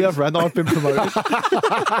other news, On the other hand, I've been promoted.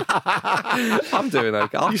 I'm doing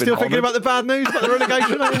okay. You still thinking about the bad news about the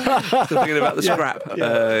relegation? Still thinking about the scrap. And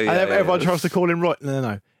everyone tries to call him Roy.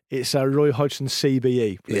 No. It's Roy Hodgson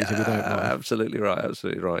CBE, please, if you don't mind. Absolutely right.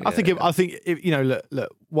 Absolutely right. I think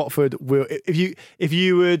look, Watford will if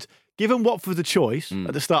you would given Watford the choice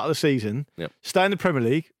at the start of the season, stay in the Premier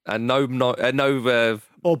League and no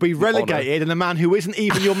or be relegated, and the man who isn't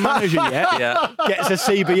even your manager yet gets a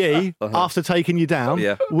CBE after taking you down,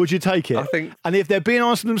 would you take it? I think- and if they're being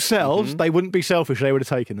honest with themselves, they wouldn't be selfish, they would have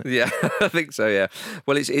taken it. Yeah, I think so. Yeah.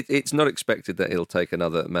 Well, it's not expected that he'll take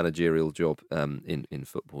another managerial job in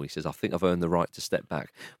football. He says, "I think I've earned the right to step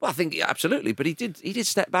back." Well, I think absolutely, but he did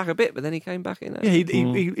step back a bit, but then he came back in. Yeah,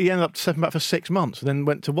 he ended up stepping back for 6 months and then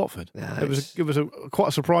went to Watford. Yeah, it was quite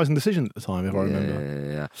a surprising decision at the time, if I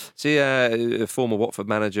remember. Yeah. See, former Watford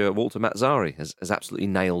manager Walter Mazzari has absolutely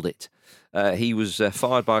nailed it. He was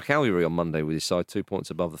fired by Cagliari on Monday with his side 2 points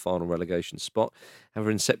above the final relegation spot.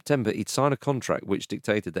 However, in September, he'd signed a contract which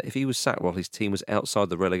dictated that if he was sacked while his team was outside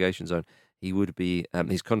the relegation zone, he would be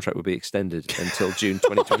his contract would be extended until June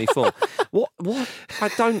 2024. What? I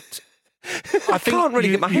can't really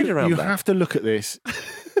get my head around you that. You have to look at this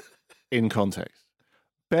in context.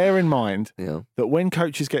 Bear in mind that when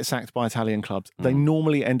coaches get sacked by Italian clubs, they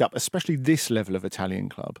normally end up, especially this level of Italian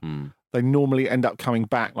club, they normally end up coming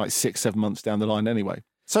back like 6-7 months down the line anyway.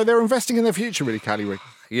 So they're investing in their future, really, Cagliari.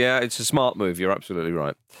 Yeah, it's a smart move. You're absolutely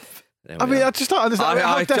right. I just don't understand.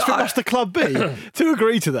 How desperate must the club be to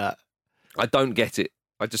agree to that? I don't get it.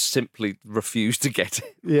 I just simply refuse to get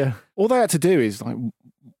it. Yeah. All they had to do is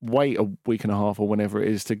wait a week and a half or whenever it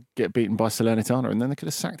is to get beaten by Salernitana, and then they could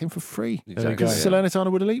have sacked him for free. Exactly. Because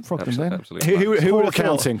Salernitana would have leapfrogged him then. Absolutely. Who Poor would have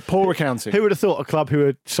accounting. Poor accounting. Who would have thought a club who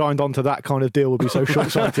had signed on to that kind of deal would be so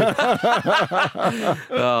short-sighted?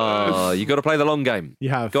 You got to play the long game. You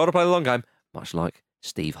have. Got to play the long game, much like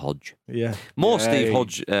Steve Hodge. Yeah. More Yay. Steve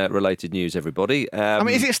Hodge related news, everybody.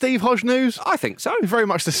 Is it Steve Hodge news? I think so. He's very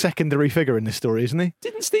much the secondary figure in this story, isn't he?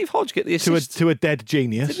 Didn't Steve Hodge get the To assist? a dead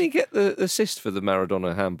genius. Didn't he get the assist for the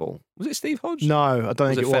Maradona handball? Was it Steve Hodge? No, I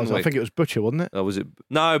don't think it was. I Fenwick? think it was Butcher, wasn't it? Oh, was it?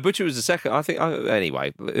 No, Butcher was the second. I think.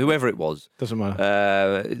 Anyway, whoever it was. Doesn't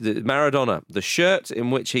matter. The Maradona, the shirt in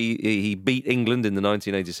which he beat England in the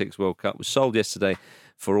 1986 World Cup was sold yesterday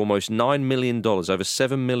for almost $9 million, over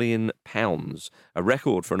 £7 million, a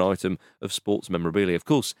record for an item of sports memorabilia. Of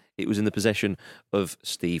course, it was in the possession of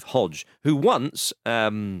Steve Hodge, who once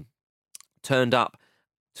turned up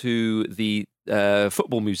to the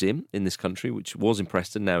football museum in this country, which was in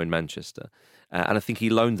Preston, now in Manchester. And I think he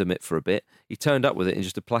loaned them it for a bit. He turned up with it in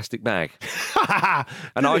just a plastic bag.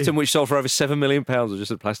 An item which sold for over £7 million was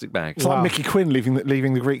just a plastic bag. It's like Mickey Quinn leaving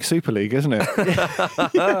the Greek Super League, isn't it?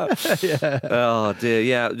 Yeah. Oh, dear,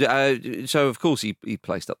 yeah. So, of course, he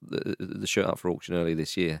placed up the shirt up for auction earlier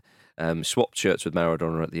this year. Swapped shirts with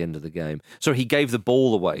Maradona at the end of the game. So he gave the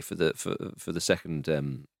ball away for the second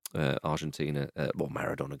Argentina,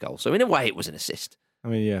 Maradona goal. So in a way, it was an assist. I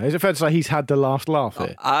mean, yeah. Is it fair to say he's had the last laugh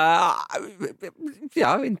here?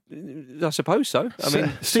 Yeah, I suppose so. I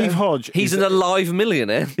mean, Steve Hodge. He's an alive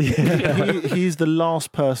millionaire. He's the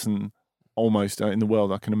last person almost in the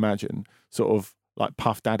world I can imagine, sort of like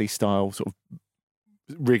Puff Daddy style, sort of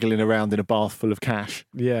wriggling around in a bath full of cash.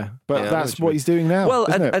 Yeah. But that's what he's doing now. Well,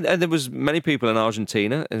 and there was many people in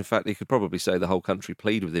Argentina. In fact, you could probably say the whole country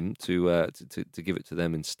pleaded with him to give it to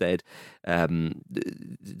them instead.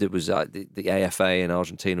 There was the AFA in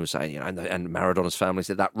Argentina was saying, and Maradona's family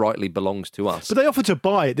said that rightly belongs to us. But they offered to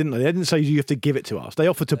buy it, didn't they? They didn't say you have to give it to us. They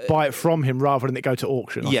offered to buy it from him rather than it go to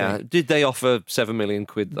auction. I think. Did they offer £7 million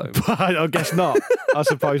though? I guess not. I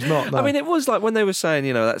suppose not. No. I mean, it was like when they were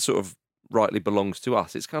saying, that sort of rightly belongs to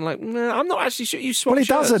us. It's kind of like, no, I'm not actually sure. You swap shirts.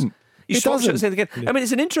 Doesn't. You it swap doesn't. shirts again. Yeah. I mean,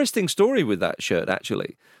 it's an interesting story with that shirt,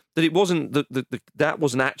 actually, that it wasn't that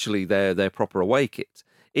wasn't actually their proper away kit.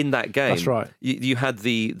 In that game, that's right. You had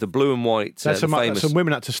the blue and white. Some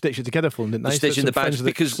women had to stitch it together for them, didn't they? Stitching the badge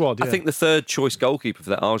because squad, yeah. I think the third choice goalkeeper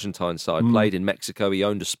for that Argentine side played in Mexico. He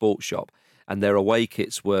owned a sports shop. And their away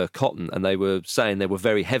kits were cotton, and they were saying they were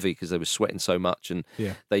very heavy because they were sweating so much. And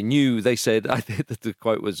they said, I think that the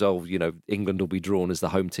quote was, England will be drawn as the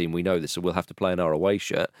home team. We know this, so we'll have to play in our away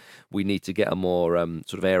shirt. We need to get a more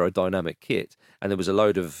sort of aerodynamic kit. And there was a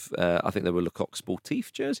load of, I think they were Lecoq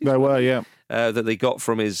Sportif jerseys. They were, yeah. That they got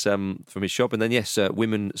from his shop. And then,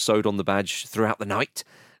 women sewed on the badge throughout the night.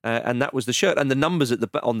 And that was the shirt. And the numbers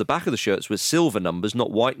on the back of the shirts were silver numbers, not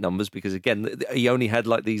white numbers, because, again, he only had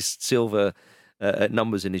like these silver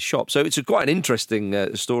numbers in his shop. So it's quite an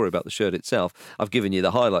interesting story about the shirt itself. I've given you the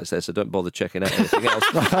highlights there, so don't bother checking out anything else.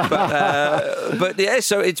 But yeah,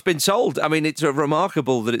 so it's been sold. I mean, it's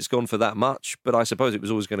remarkable that it's gone for that much, but I suppose it was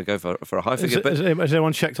always going to go for a high figure. Has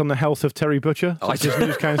anyone checked on the health of Terry Butcher? Since this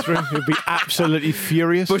news came through, he'd be absolutely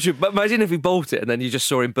furious. Butcher, but imagine if he bought it and then you just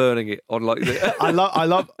saw him burning it on like the... I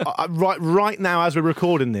love right now as we're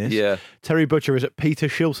recording this, Terry Butcher is at Peter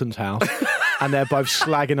Shilton's house. And they're both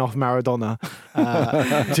slagging off Maradona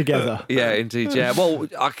together. Yeah, indeed. Yeah. Well,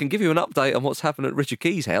 I can give you an update on what's happened at Richard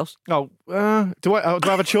Keys' house. Oh, do I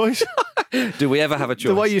have a choice? Do we ever have a choice?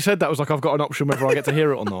 The way you said that was like I've got an option whether I get to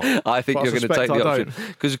hear it or not. I think you're going to take the option.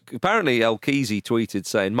 Because apparently El Keezy tweeted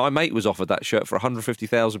saying, my mate was offered that shirt for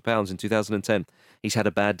 £150,000 in 2010. He's had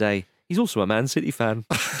a bad day. He's also a Man City fan.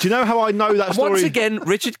 Do you know how I know that story? Once again,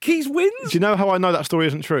 Richard Keys wins. Do you know how I know that story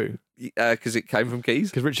isn't true? Because it came from Keys.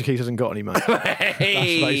 Because Richard Keys hasn't got any money.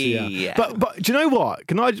 Hey. But do you know what?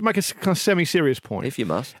 Can I just make a kind of semi-serious point? If you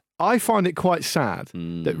must. I find it quite sad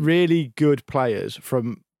that really good players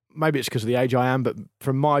from, maybe it's because of the age I am, but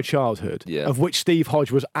from my childhood, of which Steve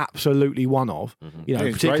Hodge was absolutely one of,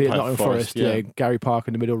 particularly at Nottingham Forest, Gary Parker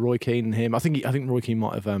in the middle, Roy Keane and him. I think Roy Keane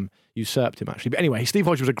might have usurped him actually. But anyway, Steve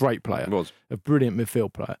Hodge was a great player. He was. A brilliant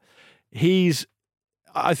midfield player.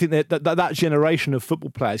 I think that generation of football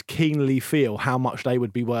players keenly feel how much they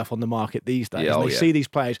would be worth on the market these days. And they see these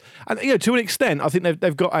players, and to an extent, I think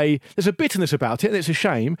they've got there's a bitterness about it, and it's a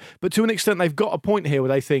shame. But to an extent, they've got a point here where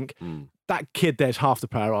they think that kid there's half the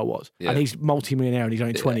player I was, and he's multi-millionaire and he's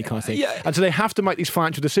only 20 kind of thing. Yeah. And so they have to make these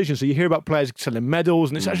financial decisions. So you hear about players selling medals,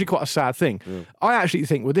 and it's actually quite a sad thing. I actually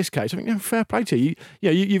think with this case, I think fair play to you.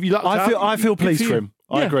 I feel pleased for him.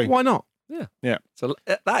 I agree. Why not? Yeah. So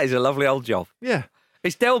that is a lovely old job. Yeah.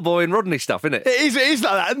 It's Del Boy and Rodney stuff, isn't it? It is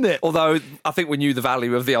like that, isn't it? Although I think we knew the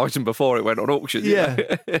value of the item before it went on auction. Yeah,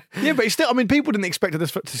 yeah, but it's still. I mean, people didn't expect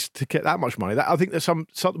this to get that much money. That I think there's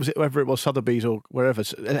was it whether it was Sotheby's or wherever,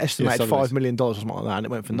 an estimated $5 million or something like that, and it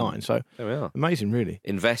went for 9. So there we are. Amazing, really.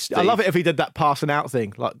 Invest. I love it if he did that passing out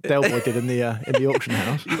thing like Del Boy did in the auction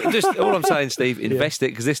house. Just all I'm saying, Steve, invest it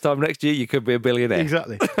because this time next year you could be a billionaire.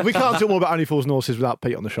 Exactly. We can't talk more about Only Fools and Horses without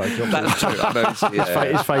Pete on the show. That's true. I know,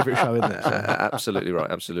 his favourite show, isn't it? So. Absolutely right.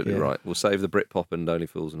 Absolutely right. We'll save the Britpop and Only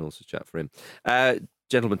Fools and Horses chat for him.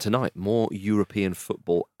 Gentlemen, tonight, more European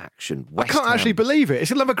football action. I can't actually believe it.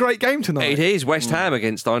 It's another great game tonight. It is. West Ham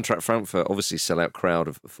against Eintracht Frankfurt. Obviously, sellout crowd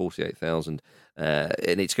of 48,000.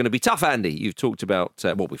 And it's going to be tough, Andy. You've talked about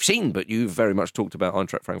what we've seen, but you've very much talked about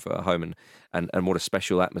Eintracht Frankfurt at home and what a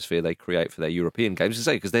special atmosphere they create for their European games. To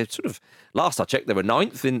say, because they're sort of, last I checked, they were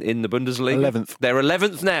 9th in the Bundesliga. 11th. They're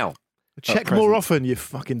 11th now. Check more often, you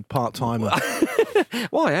fucking part-timer.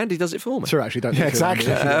 Why? Andy does it for me. Sure, actually, don't. Yeah,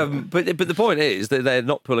 exactly. But the point is that they're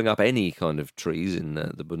not pulling up any kind of trees in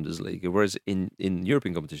the Bundesliga, whereas in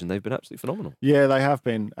European competition they've been absolutely phenomenal. Yeah, they have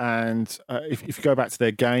been. And if you go back to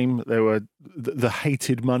their game, there were the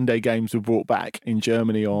hated Monday games were brought back in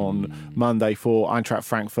Germany on Monday for Eintracht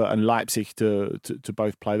Frankfurt and Leipzig to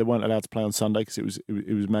both play. They weren't allowed to play on Sunday because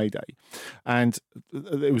it was May Day, and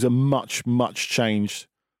it was a much changed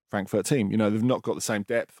Frankfurt team. They've not got the same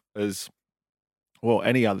depth as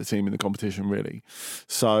any other team in the competition, really.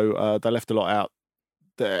 So they left a lot out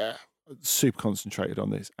there. Super concentrated on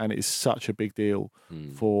this, and it is such a big deal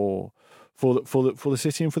for the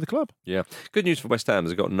city and for the club. Yeah. Good news for West Ham.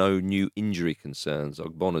 They've got no new injury concerns.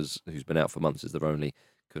 Ogbonna's, who's been out for months, is their only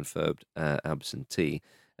confirmed absentee.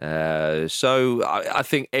 So I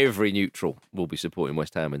think every neutral will be supporting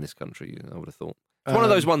West Ham in this country, I would have thought. It's one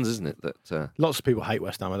of those ones, isn't it? That lots of people hate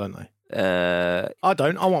West Ham, don't they? I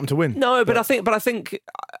don't. I want them to win. No, but I think,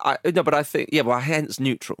 hence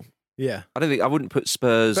neutral. Yeah, I wouldn't put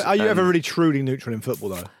Spurs. But are you ever really truly neutral in football,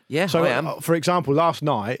 though? Yeah, so I am. For example, last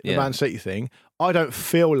night the Man City thing, I don't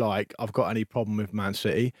feel like I've got any problem with Man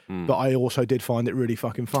City, but I also did find it really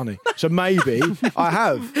fucking funny. So maybe I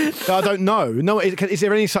have. I don't know. No, is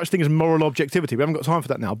there any such thing as moral objectivity? We haven't got time for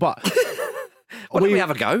that now, but. Why don't we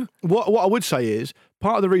have a go? What I would say is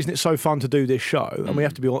part of the reason it's so fun to do this show, and we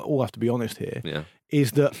have to be honest here,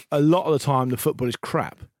 is that a lot of the time the football is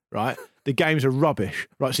crap, right? The games are rubbish,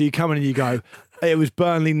 right? So you come in and you go, it was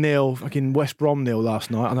Burnley 0, fucking West Brom 0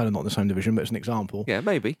 last night. I know they're not in the same division, but it's an example. Yeah,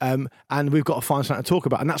 maybe. And we've got to find something to talk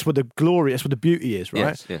about, and that's where that's where the beauty is,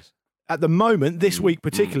 right? Yes. At the moment, this week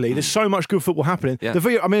particularly, there's so much good football happening. Yeah.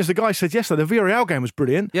 As the guy said yesterday, the Villarreal game was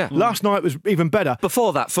brilliant. Yeah. Last night was even better.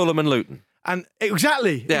 Before that, Fulham and Luton. And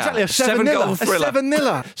exactly a 7-0. Seven-goal thriller. A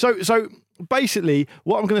 7-0. So basically,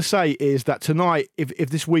 what I'm going to say is that tonight, if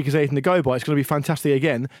this week is anything to go by, it's going to be fantastic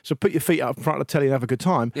again. So put your feet up in front of the telly and have a good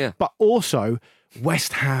time. Yeah. But also,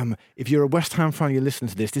 West Ham. If you're a West Ham fan, you're listening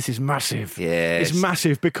to this. This is massive. Yes. It's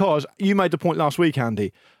massive because you made the point last week,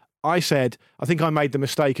 Andy. I think I made the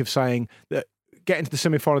mistake of saying that getting to the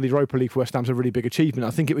semi-final of the Europa League for West Ham is a really big achievement. I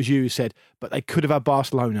think it was you who said, but they could have had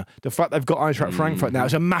Barcelona. The fact they've got Eintracht Frankfurt now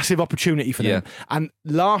is a massive opportunity for them. And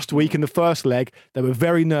last week in the first leg, they were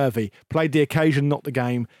very nervy, played the occasion, not the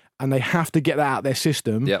game, and they have to get that out of their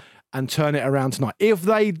system and turn it around tonight. If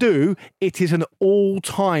they do, it is an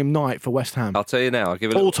all-time night for West Ham. I'll tell you now. I'll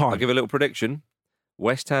give a little prediction.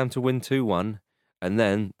 West Ham to win 2-1, and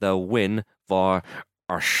then they'll win by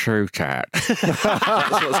a shootout.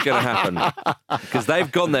 That's what's going to happen because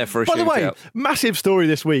they've gone there for a shootout. By the way, massive story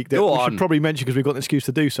this week that we should probably mention because we've got an excuse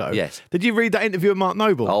to do so. Yes. Did you read that interview with Mark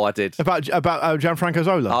Noble? Oh, I did. About Gianfranco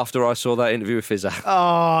Zola? After I saw that interview with Fizza.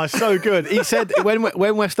 Oh, so good. He said when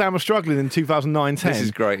West Ham was struggling in 2009-10. This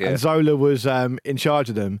is great, yeah. And Zola was in charge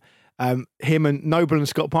of them. Him and Noble and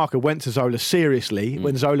Scott Parker went to Zola seriously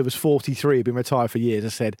when Zola was 43, had been retired for years,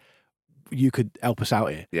 and said, you could help us out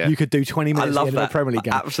here. Yeah. You could do 20 minutes in the Premier League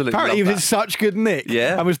game. Absolutely. Apparently, he was in such good nick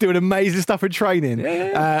and was doing amazing stuff in training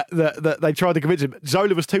that they tried to convince him.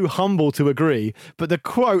 Zola was too humble to agree, but the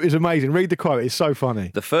quote is amazing. Read the quote, it's so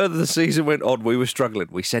funny. The further the season went on, we were struggling.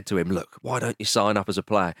 We said to him, look, why don't you sign up as a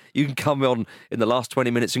player? You can come on in the last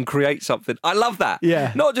 20 minutes and create something. I love that.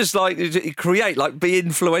 Yeah. Not just like create, like be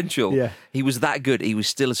influential. Yeah. He was that good. He was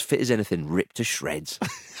still as fit as anything, ripped to shreds.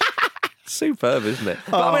 Superb, isn't it?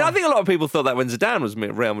 But I think a lot of people thought that when Zidane was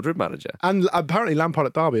Real Madrid manager. And apparently Lampard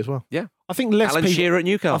at Derby as well. Yeah. I think less Alan Shearer at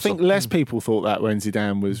Newcastle. I think less people thought that when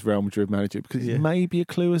Zidane was Real Madrid manager because it may be a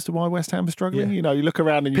clue as to why West Ham was struggling. Yeah. You know, you look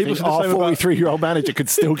around and you think our 43-year-old manager could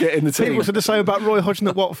still get in the team. People said the same about Roy Hodgson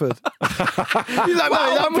at Watford. He's like,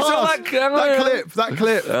 that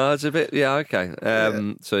clip. It's a bit,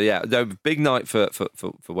 okay. So, no, big night for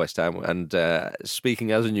West Ham. And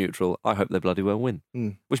speaking as a neutral, I hope they bloody well win.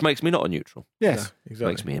 Which makes me not a neutral. Yes,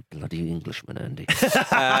 exactly. Makes me a bloody Englishman, Andy.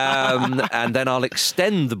 And then I'll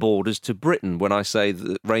extend the borders to Britain when I say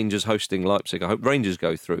that Rangers hosting Leipzig. I hope Rangers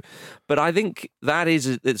go through. But I think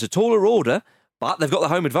it's a taller order, but they've got the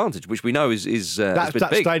home advantage, which we know is that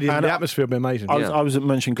big. Stadium, and the atmosphere will be amazing. I was at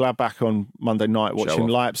Mönchengladbach on Monday night watching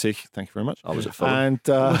Leipzig. Thank you very much. I was at Fulham.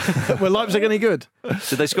 And were Leipzig any good?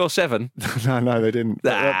 Did they score 7? No, they didn't.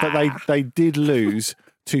 But they did lose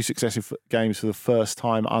 2 successive games for the first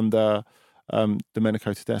time under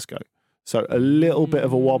Domenico Tedesco. So a little bit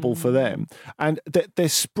of a wobble for them. And they're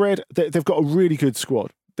spread. They've got a really good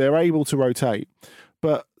squad. They're able to rotate.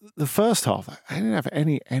 But the first half, they didn't have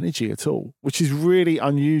any energy at all, which is really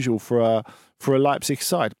unusual for a Leipzig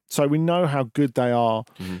side. So we know how good they are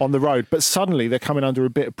on the road, but suddenly they're coming under a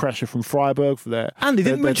bit of pressure from Freiburg for their Andy,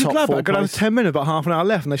 didn't mention Gladbach got down to 10 minutes, about half an hour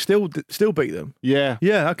left, and they still beat them. Yeah.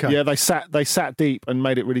 Yeah, okay. Yeah, they sat deep and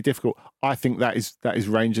made it really difficult. I think that is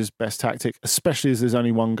Rangers' best tactic, especially as there's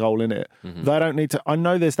only one goal in it. They don't need to. I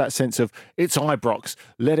know there's that sense of it's Ibrox,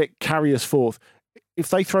 let it carry us forth. If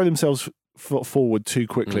they throw themselves forward too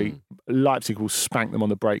quickly, Leipzig will spank them on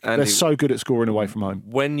the break. Andy, they're so good at scoring away from home.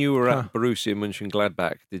 When you were at Borussia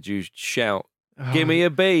Mönchengladbach, did you shout, "Give me a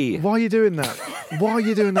B"? Why are you doing that? Why are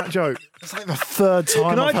you doing that joke? It's like the third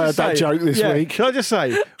time I've heard that joke this week. Can I just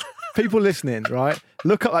say, people listening, right?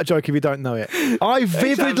 Look up that joke if you don't know it. I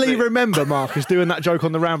vividly remember Marcus doing that joke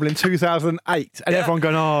on the Ramble in 2008, and everyone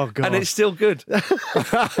going, "Oh God!" And it's still good.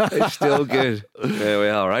 It's still good. There we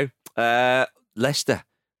are, right? Leicester,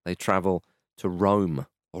 they travel to Rome,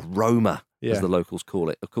 or Roma, as the locals call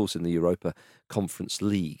it, of course, in the Europa Conference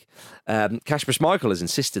League. Kasper Schmeichel has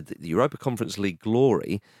insisted that the Europa Conference League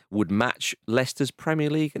glory would match Leicester's Premier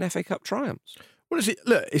League and FA Cup triumphs. What is it?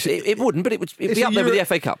 Look, it wouldn't, but it'd be up there with the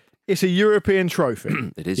FA Cup. It's a European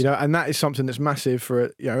trophy. It is, and that is something that's massive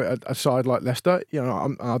for a side like Leicester.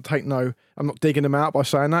 I'm not digging them out by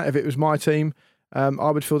saying that. If it was my team, I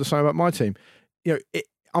would feel the same about my team.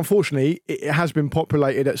 Unfortunately, it has been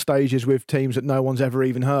populated at stages with teams that no one's ever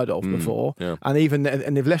even heard of before. Yeah. And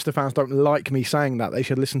if Leicester fans don't like me saying that, they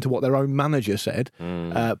should listen to what their own manager said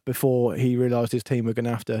before he realised his team were going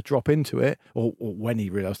to have to drop into it, or when he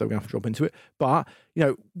realised they were going to have to drop into it. But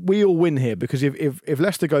we all win here, because if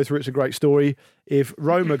Leicester go through, it's a great story. If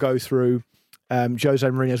Roma go through, Jose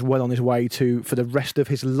Mourinho's well on his way to, for the rest of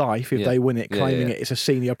his life, if they win it, claiming it's a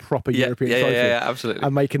senior proper European trophy. Yeah, absolutely.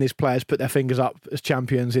 And making his players put their fingers up as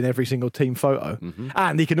champions in every single team photo.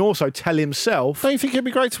 And he can also tell himself... Don't you think it'd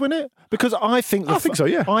be great to win it? Because I think so,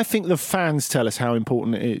 yeah. I think the fans tell us how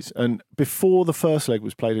important it is. And before the first leg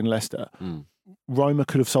was played in Leicester... Roma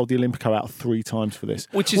could have sold the Olympico out 3 times for this,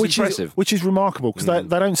 which is impressive, which is remarkable, because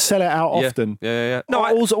they don't sell it out often. Yeah. No,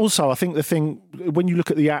 also I think the thing, when you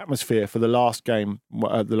look at the atmosphere for the last game,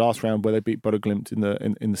 the last round where they beat Bodo Glimt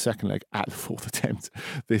in the second leg at the 4th attempt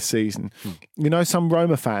this season, some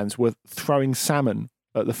Roma fans were throwing salmon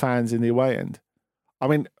at the fans in the away end. I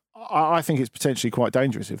mean, I think it's potentially quite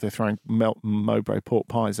dangerous if they're throwing Mowbray pork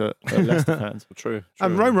pies at Leicester fans. True.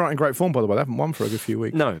 And Roma are in great form, by the way. They haven't won for a good few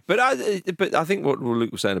weeks. No, but I think what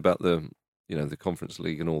Luke was saying about the Conference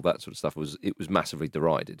League and all that sort of stuff was massively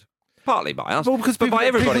derided. Partly by us, but by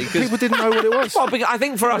everybody. People didn't know what it was. Well, I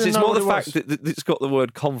think for us, it's more the fact that it's got the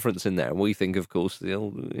word conference in there, and we think, of course,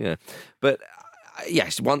 But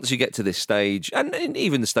yes, once you get to this stage, and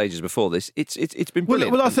even the stages before this, it's been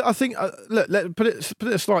brilliant. Well, I think look, put it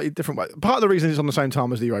a slightly different way. Part of the reason it's on the same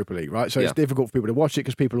time as the Europa League, right? So it's difficult for people to watch it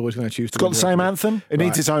because people are always going to choose. It's got the same anthem. It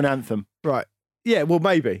needs its own anthem, right? Yeah, well,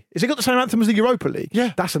 maybe. Has it got the same anthem as the Europa League?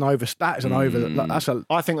 Yeah, that's an over.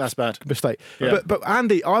 I think that's bad mistake. Yeah. But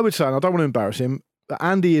Andy, I would say, and I don't want to embarrass him, but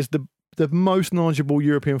Andy is the most knowledgeable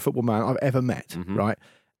European football man I've ever met, right?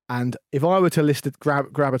 And if I were to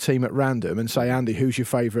grab a team at random and say, Andy, who's your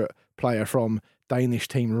favourite player from Danish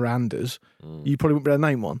team Randers, you probably wouldn't be able to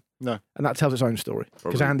name one. No. And that tells its own story,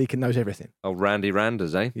 because Andy knows everything. Oh, Randy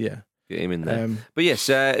Randers, eh? Yeah. Get him in there. But yes,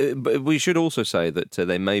 but we should also say that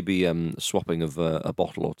they may be swapping of a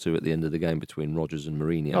bottle or two at the end of the game between Rodgers and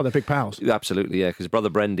Mourinho. Oh, they're big pals. Absolutely, yeah, because Brother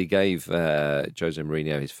Brendy gave Jose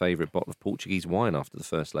Mourinho his favourite bottle of Portuguese wine after the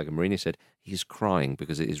first leg, and Mourinho said he's crying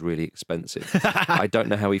because it is really expensive. I don't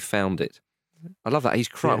know how he found it. I love that. He's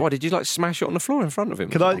crying. Yeah. Why did you smash it on the floor in front of him?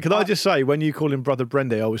 Could I just say, when you call him Brother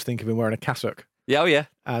Brendy, I always think of him wearing a cassock. Yeah, oh yeah.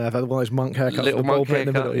 And I've had one of those monk haircuts. Little monk haircut.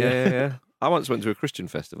 In the middle, yeah. I once went to a Christian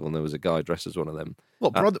festival and there was a guy dressed as one of them.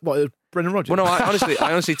 What, Brendan Rodgers? Well, no,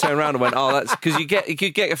 I honestly turned around and went, oh, that's because you get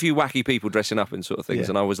a few wacky people dressing up in sort of things,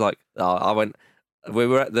 and I was like, we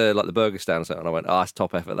were at the burger stand, and I went, oh, that's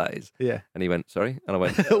top effort, that is. Yeah. And he went, sorry? And I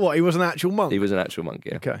went, what, he was an actual monk? He was an actual monk,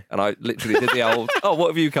 yeah. Okay. And I literally did the old, oh, what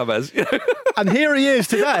have you come as? And here he is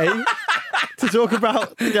today to talk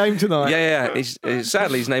about the game tonight. Yeah.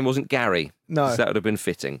 Sadly, his name wasn't Gary. No. So that would have been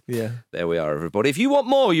fitting. Yeah. There we are, everybody. If you want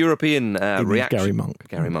more European reaction... Gary Monk.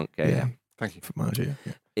 Gary Monk, yeah. Thank you. For manager,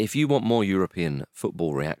 yeah. If you want more European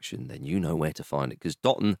football reaction, then you know where to find it, because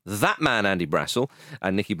Dotton, that man Andy Brassel,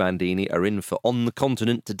 and Nicky Bandini are in for On the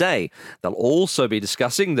Continent today. They'll also be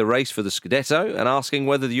discussing the race for the Scudetto and asking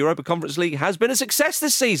whether the Europa Conference League has been a success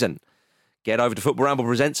this season. Get over to Football Ramble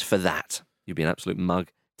Presents for that. You'd be an absolute mug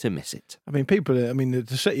to miss it. I mean,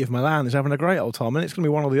 the city of Milan is having a great old time, and it's going to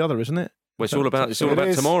be one or the other, isn't it? Well, it's all about It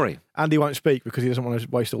is. Tomori. Andy won't speak because he doesn't want to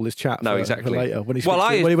waste all his chat. No, for exactly. later when he's Well,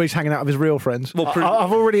 when he's hanging out with his real friends. Well,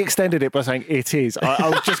 I've already extended it by saying it is. I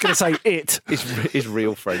was just going to say it. his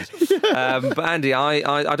real friends. But Andy, I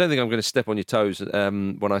don't think I'm going to step on your toes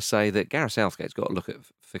when I say that Gareth Southgate's got to look at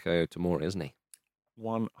Fikayo Tomori, hasn't he?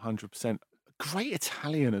 100%. Great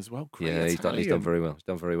Italian as well. He's done very well. He's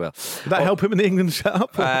done very well. Would that help him in the England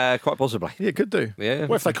setup? Quite possibly. Yeah, it could do. Yeah.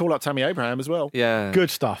 What if they call up Tammy Abraham as well? Yeah.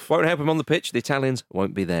 Good stuff. Won't help him on the pitch. The Italians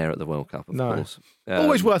won't be there at the World Cup, of course.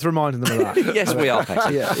 Always worth reminding them of that. Yes, we are,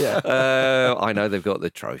 Patsy. yeah. I know they've got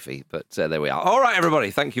the trophy, but there we are. All right,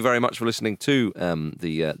 everybody. Thank you very much for listening to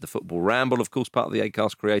the Football Ramble, of course, part of the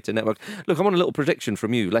Acast Creator Network. Look, I want a little prediction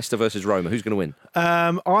from you. Leicester versus Roma. Who's going to win?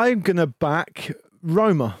 I'm going to back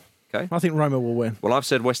Roma. Okay. I think Roma will win. Well, I've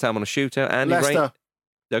said West Ham on a shootout. Andy, Leicester.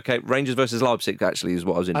 Okay, Rangers versus Leipzig actually is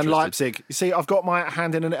what I was interested in. And Leipzig. You see, I've got my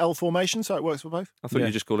hand in an L formation, so it works for both. I thought you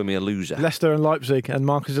were just calling me a loser. Leicester and Leipzig, and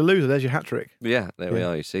Marcus a loser. There's your hat trick. Yeah, there we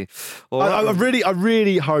are, you see. I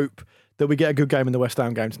really hope that we get a good game in the West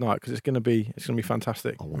Ham game tonight because it's going to be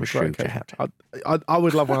fantastic. I want to shoot I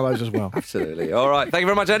would love one of those as well. Absolutely. All right. Thank you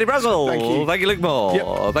very much, Andy Brazel. Thank you. Thank you, Luke Moore.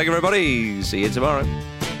 Yep. Thank you, everybody. See you tomorrow.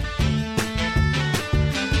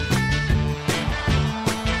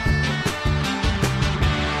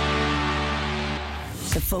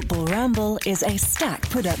 The Football Ramble is a Stack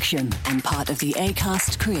production and part of the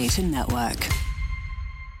Acast Creator Network.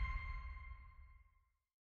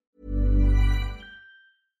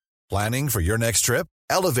 Planning for your next trip?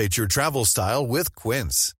 Elevate your travel style with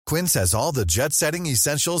Quince. Quince has all the jet-setting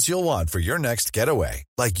essentials you'll want for your next getaway,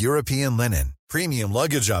 like European linen, premium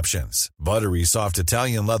luggage options, buttery soft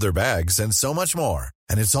Italian leather bags, and so much more.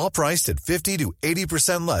 And it's all priced at 50 to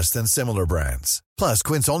 80% less than similar brands. Plus,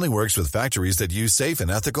 Quince only works with factories that use safe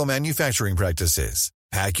and ethical manufacturing practices.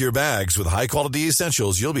 Pack your bags with high-quality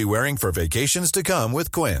essentials you'll be wearing for vacations to come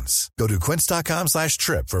with Quince. Go to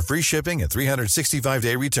quince.com/trip for free shipping and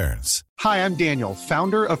 365-day returns. Hi, I'm Daniel,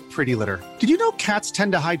 founder of Pretty Litter. Did you know cats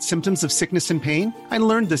tend to hide symptoms of sickness and pain? I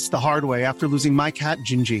learned this the hard way after losing my cat,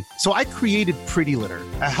 Gingy. So I created Pretty Litter,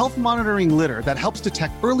 a health monitoring litter that helps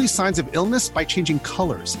detect early signs of illness by changing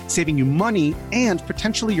colors, saving you money and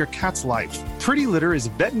potentially your cat's life. Pretty Litter is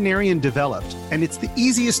veterinarian developed, and it's the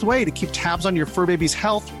easiest way to keep tabs on your fur baby's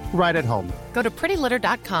health right at home. Go to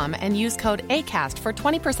prettylitter.com and use code ACAST for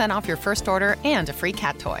 20% off your first order and a free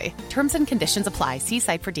cat toy. Terms and conditions apply. See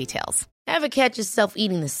site for details. Ever catch yourself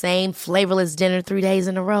eating the same flavorless dinner 3 days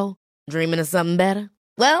in a row? Dreaming of something better?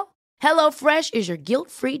 Well, HelloFresh is your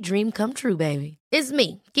guilt-free dream come true, baby. It's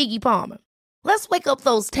me, Keke Palmer. Let's wake up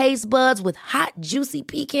those taste buds with hot, juicy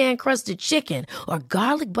pecan-crusted chicken or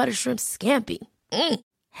garlic butter shrimp scampi.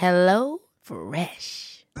 Hello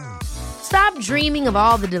Fresh. Stop dreaming of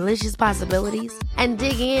all the delicious possibilities and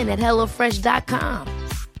dig in at HelloFresh.com.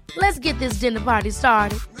 Let's get this dinner party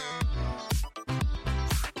started.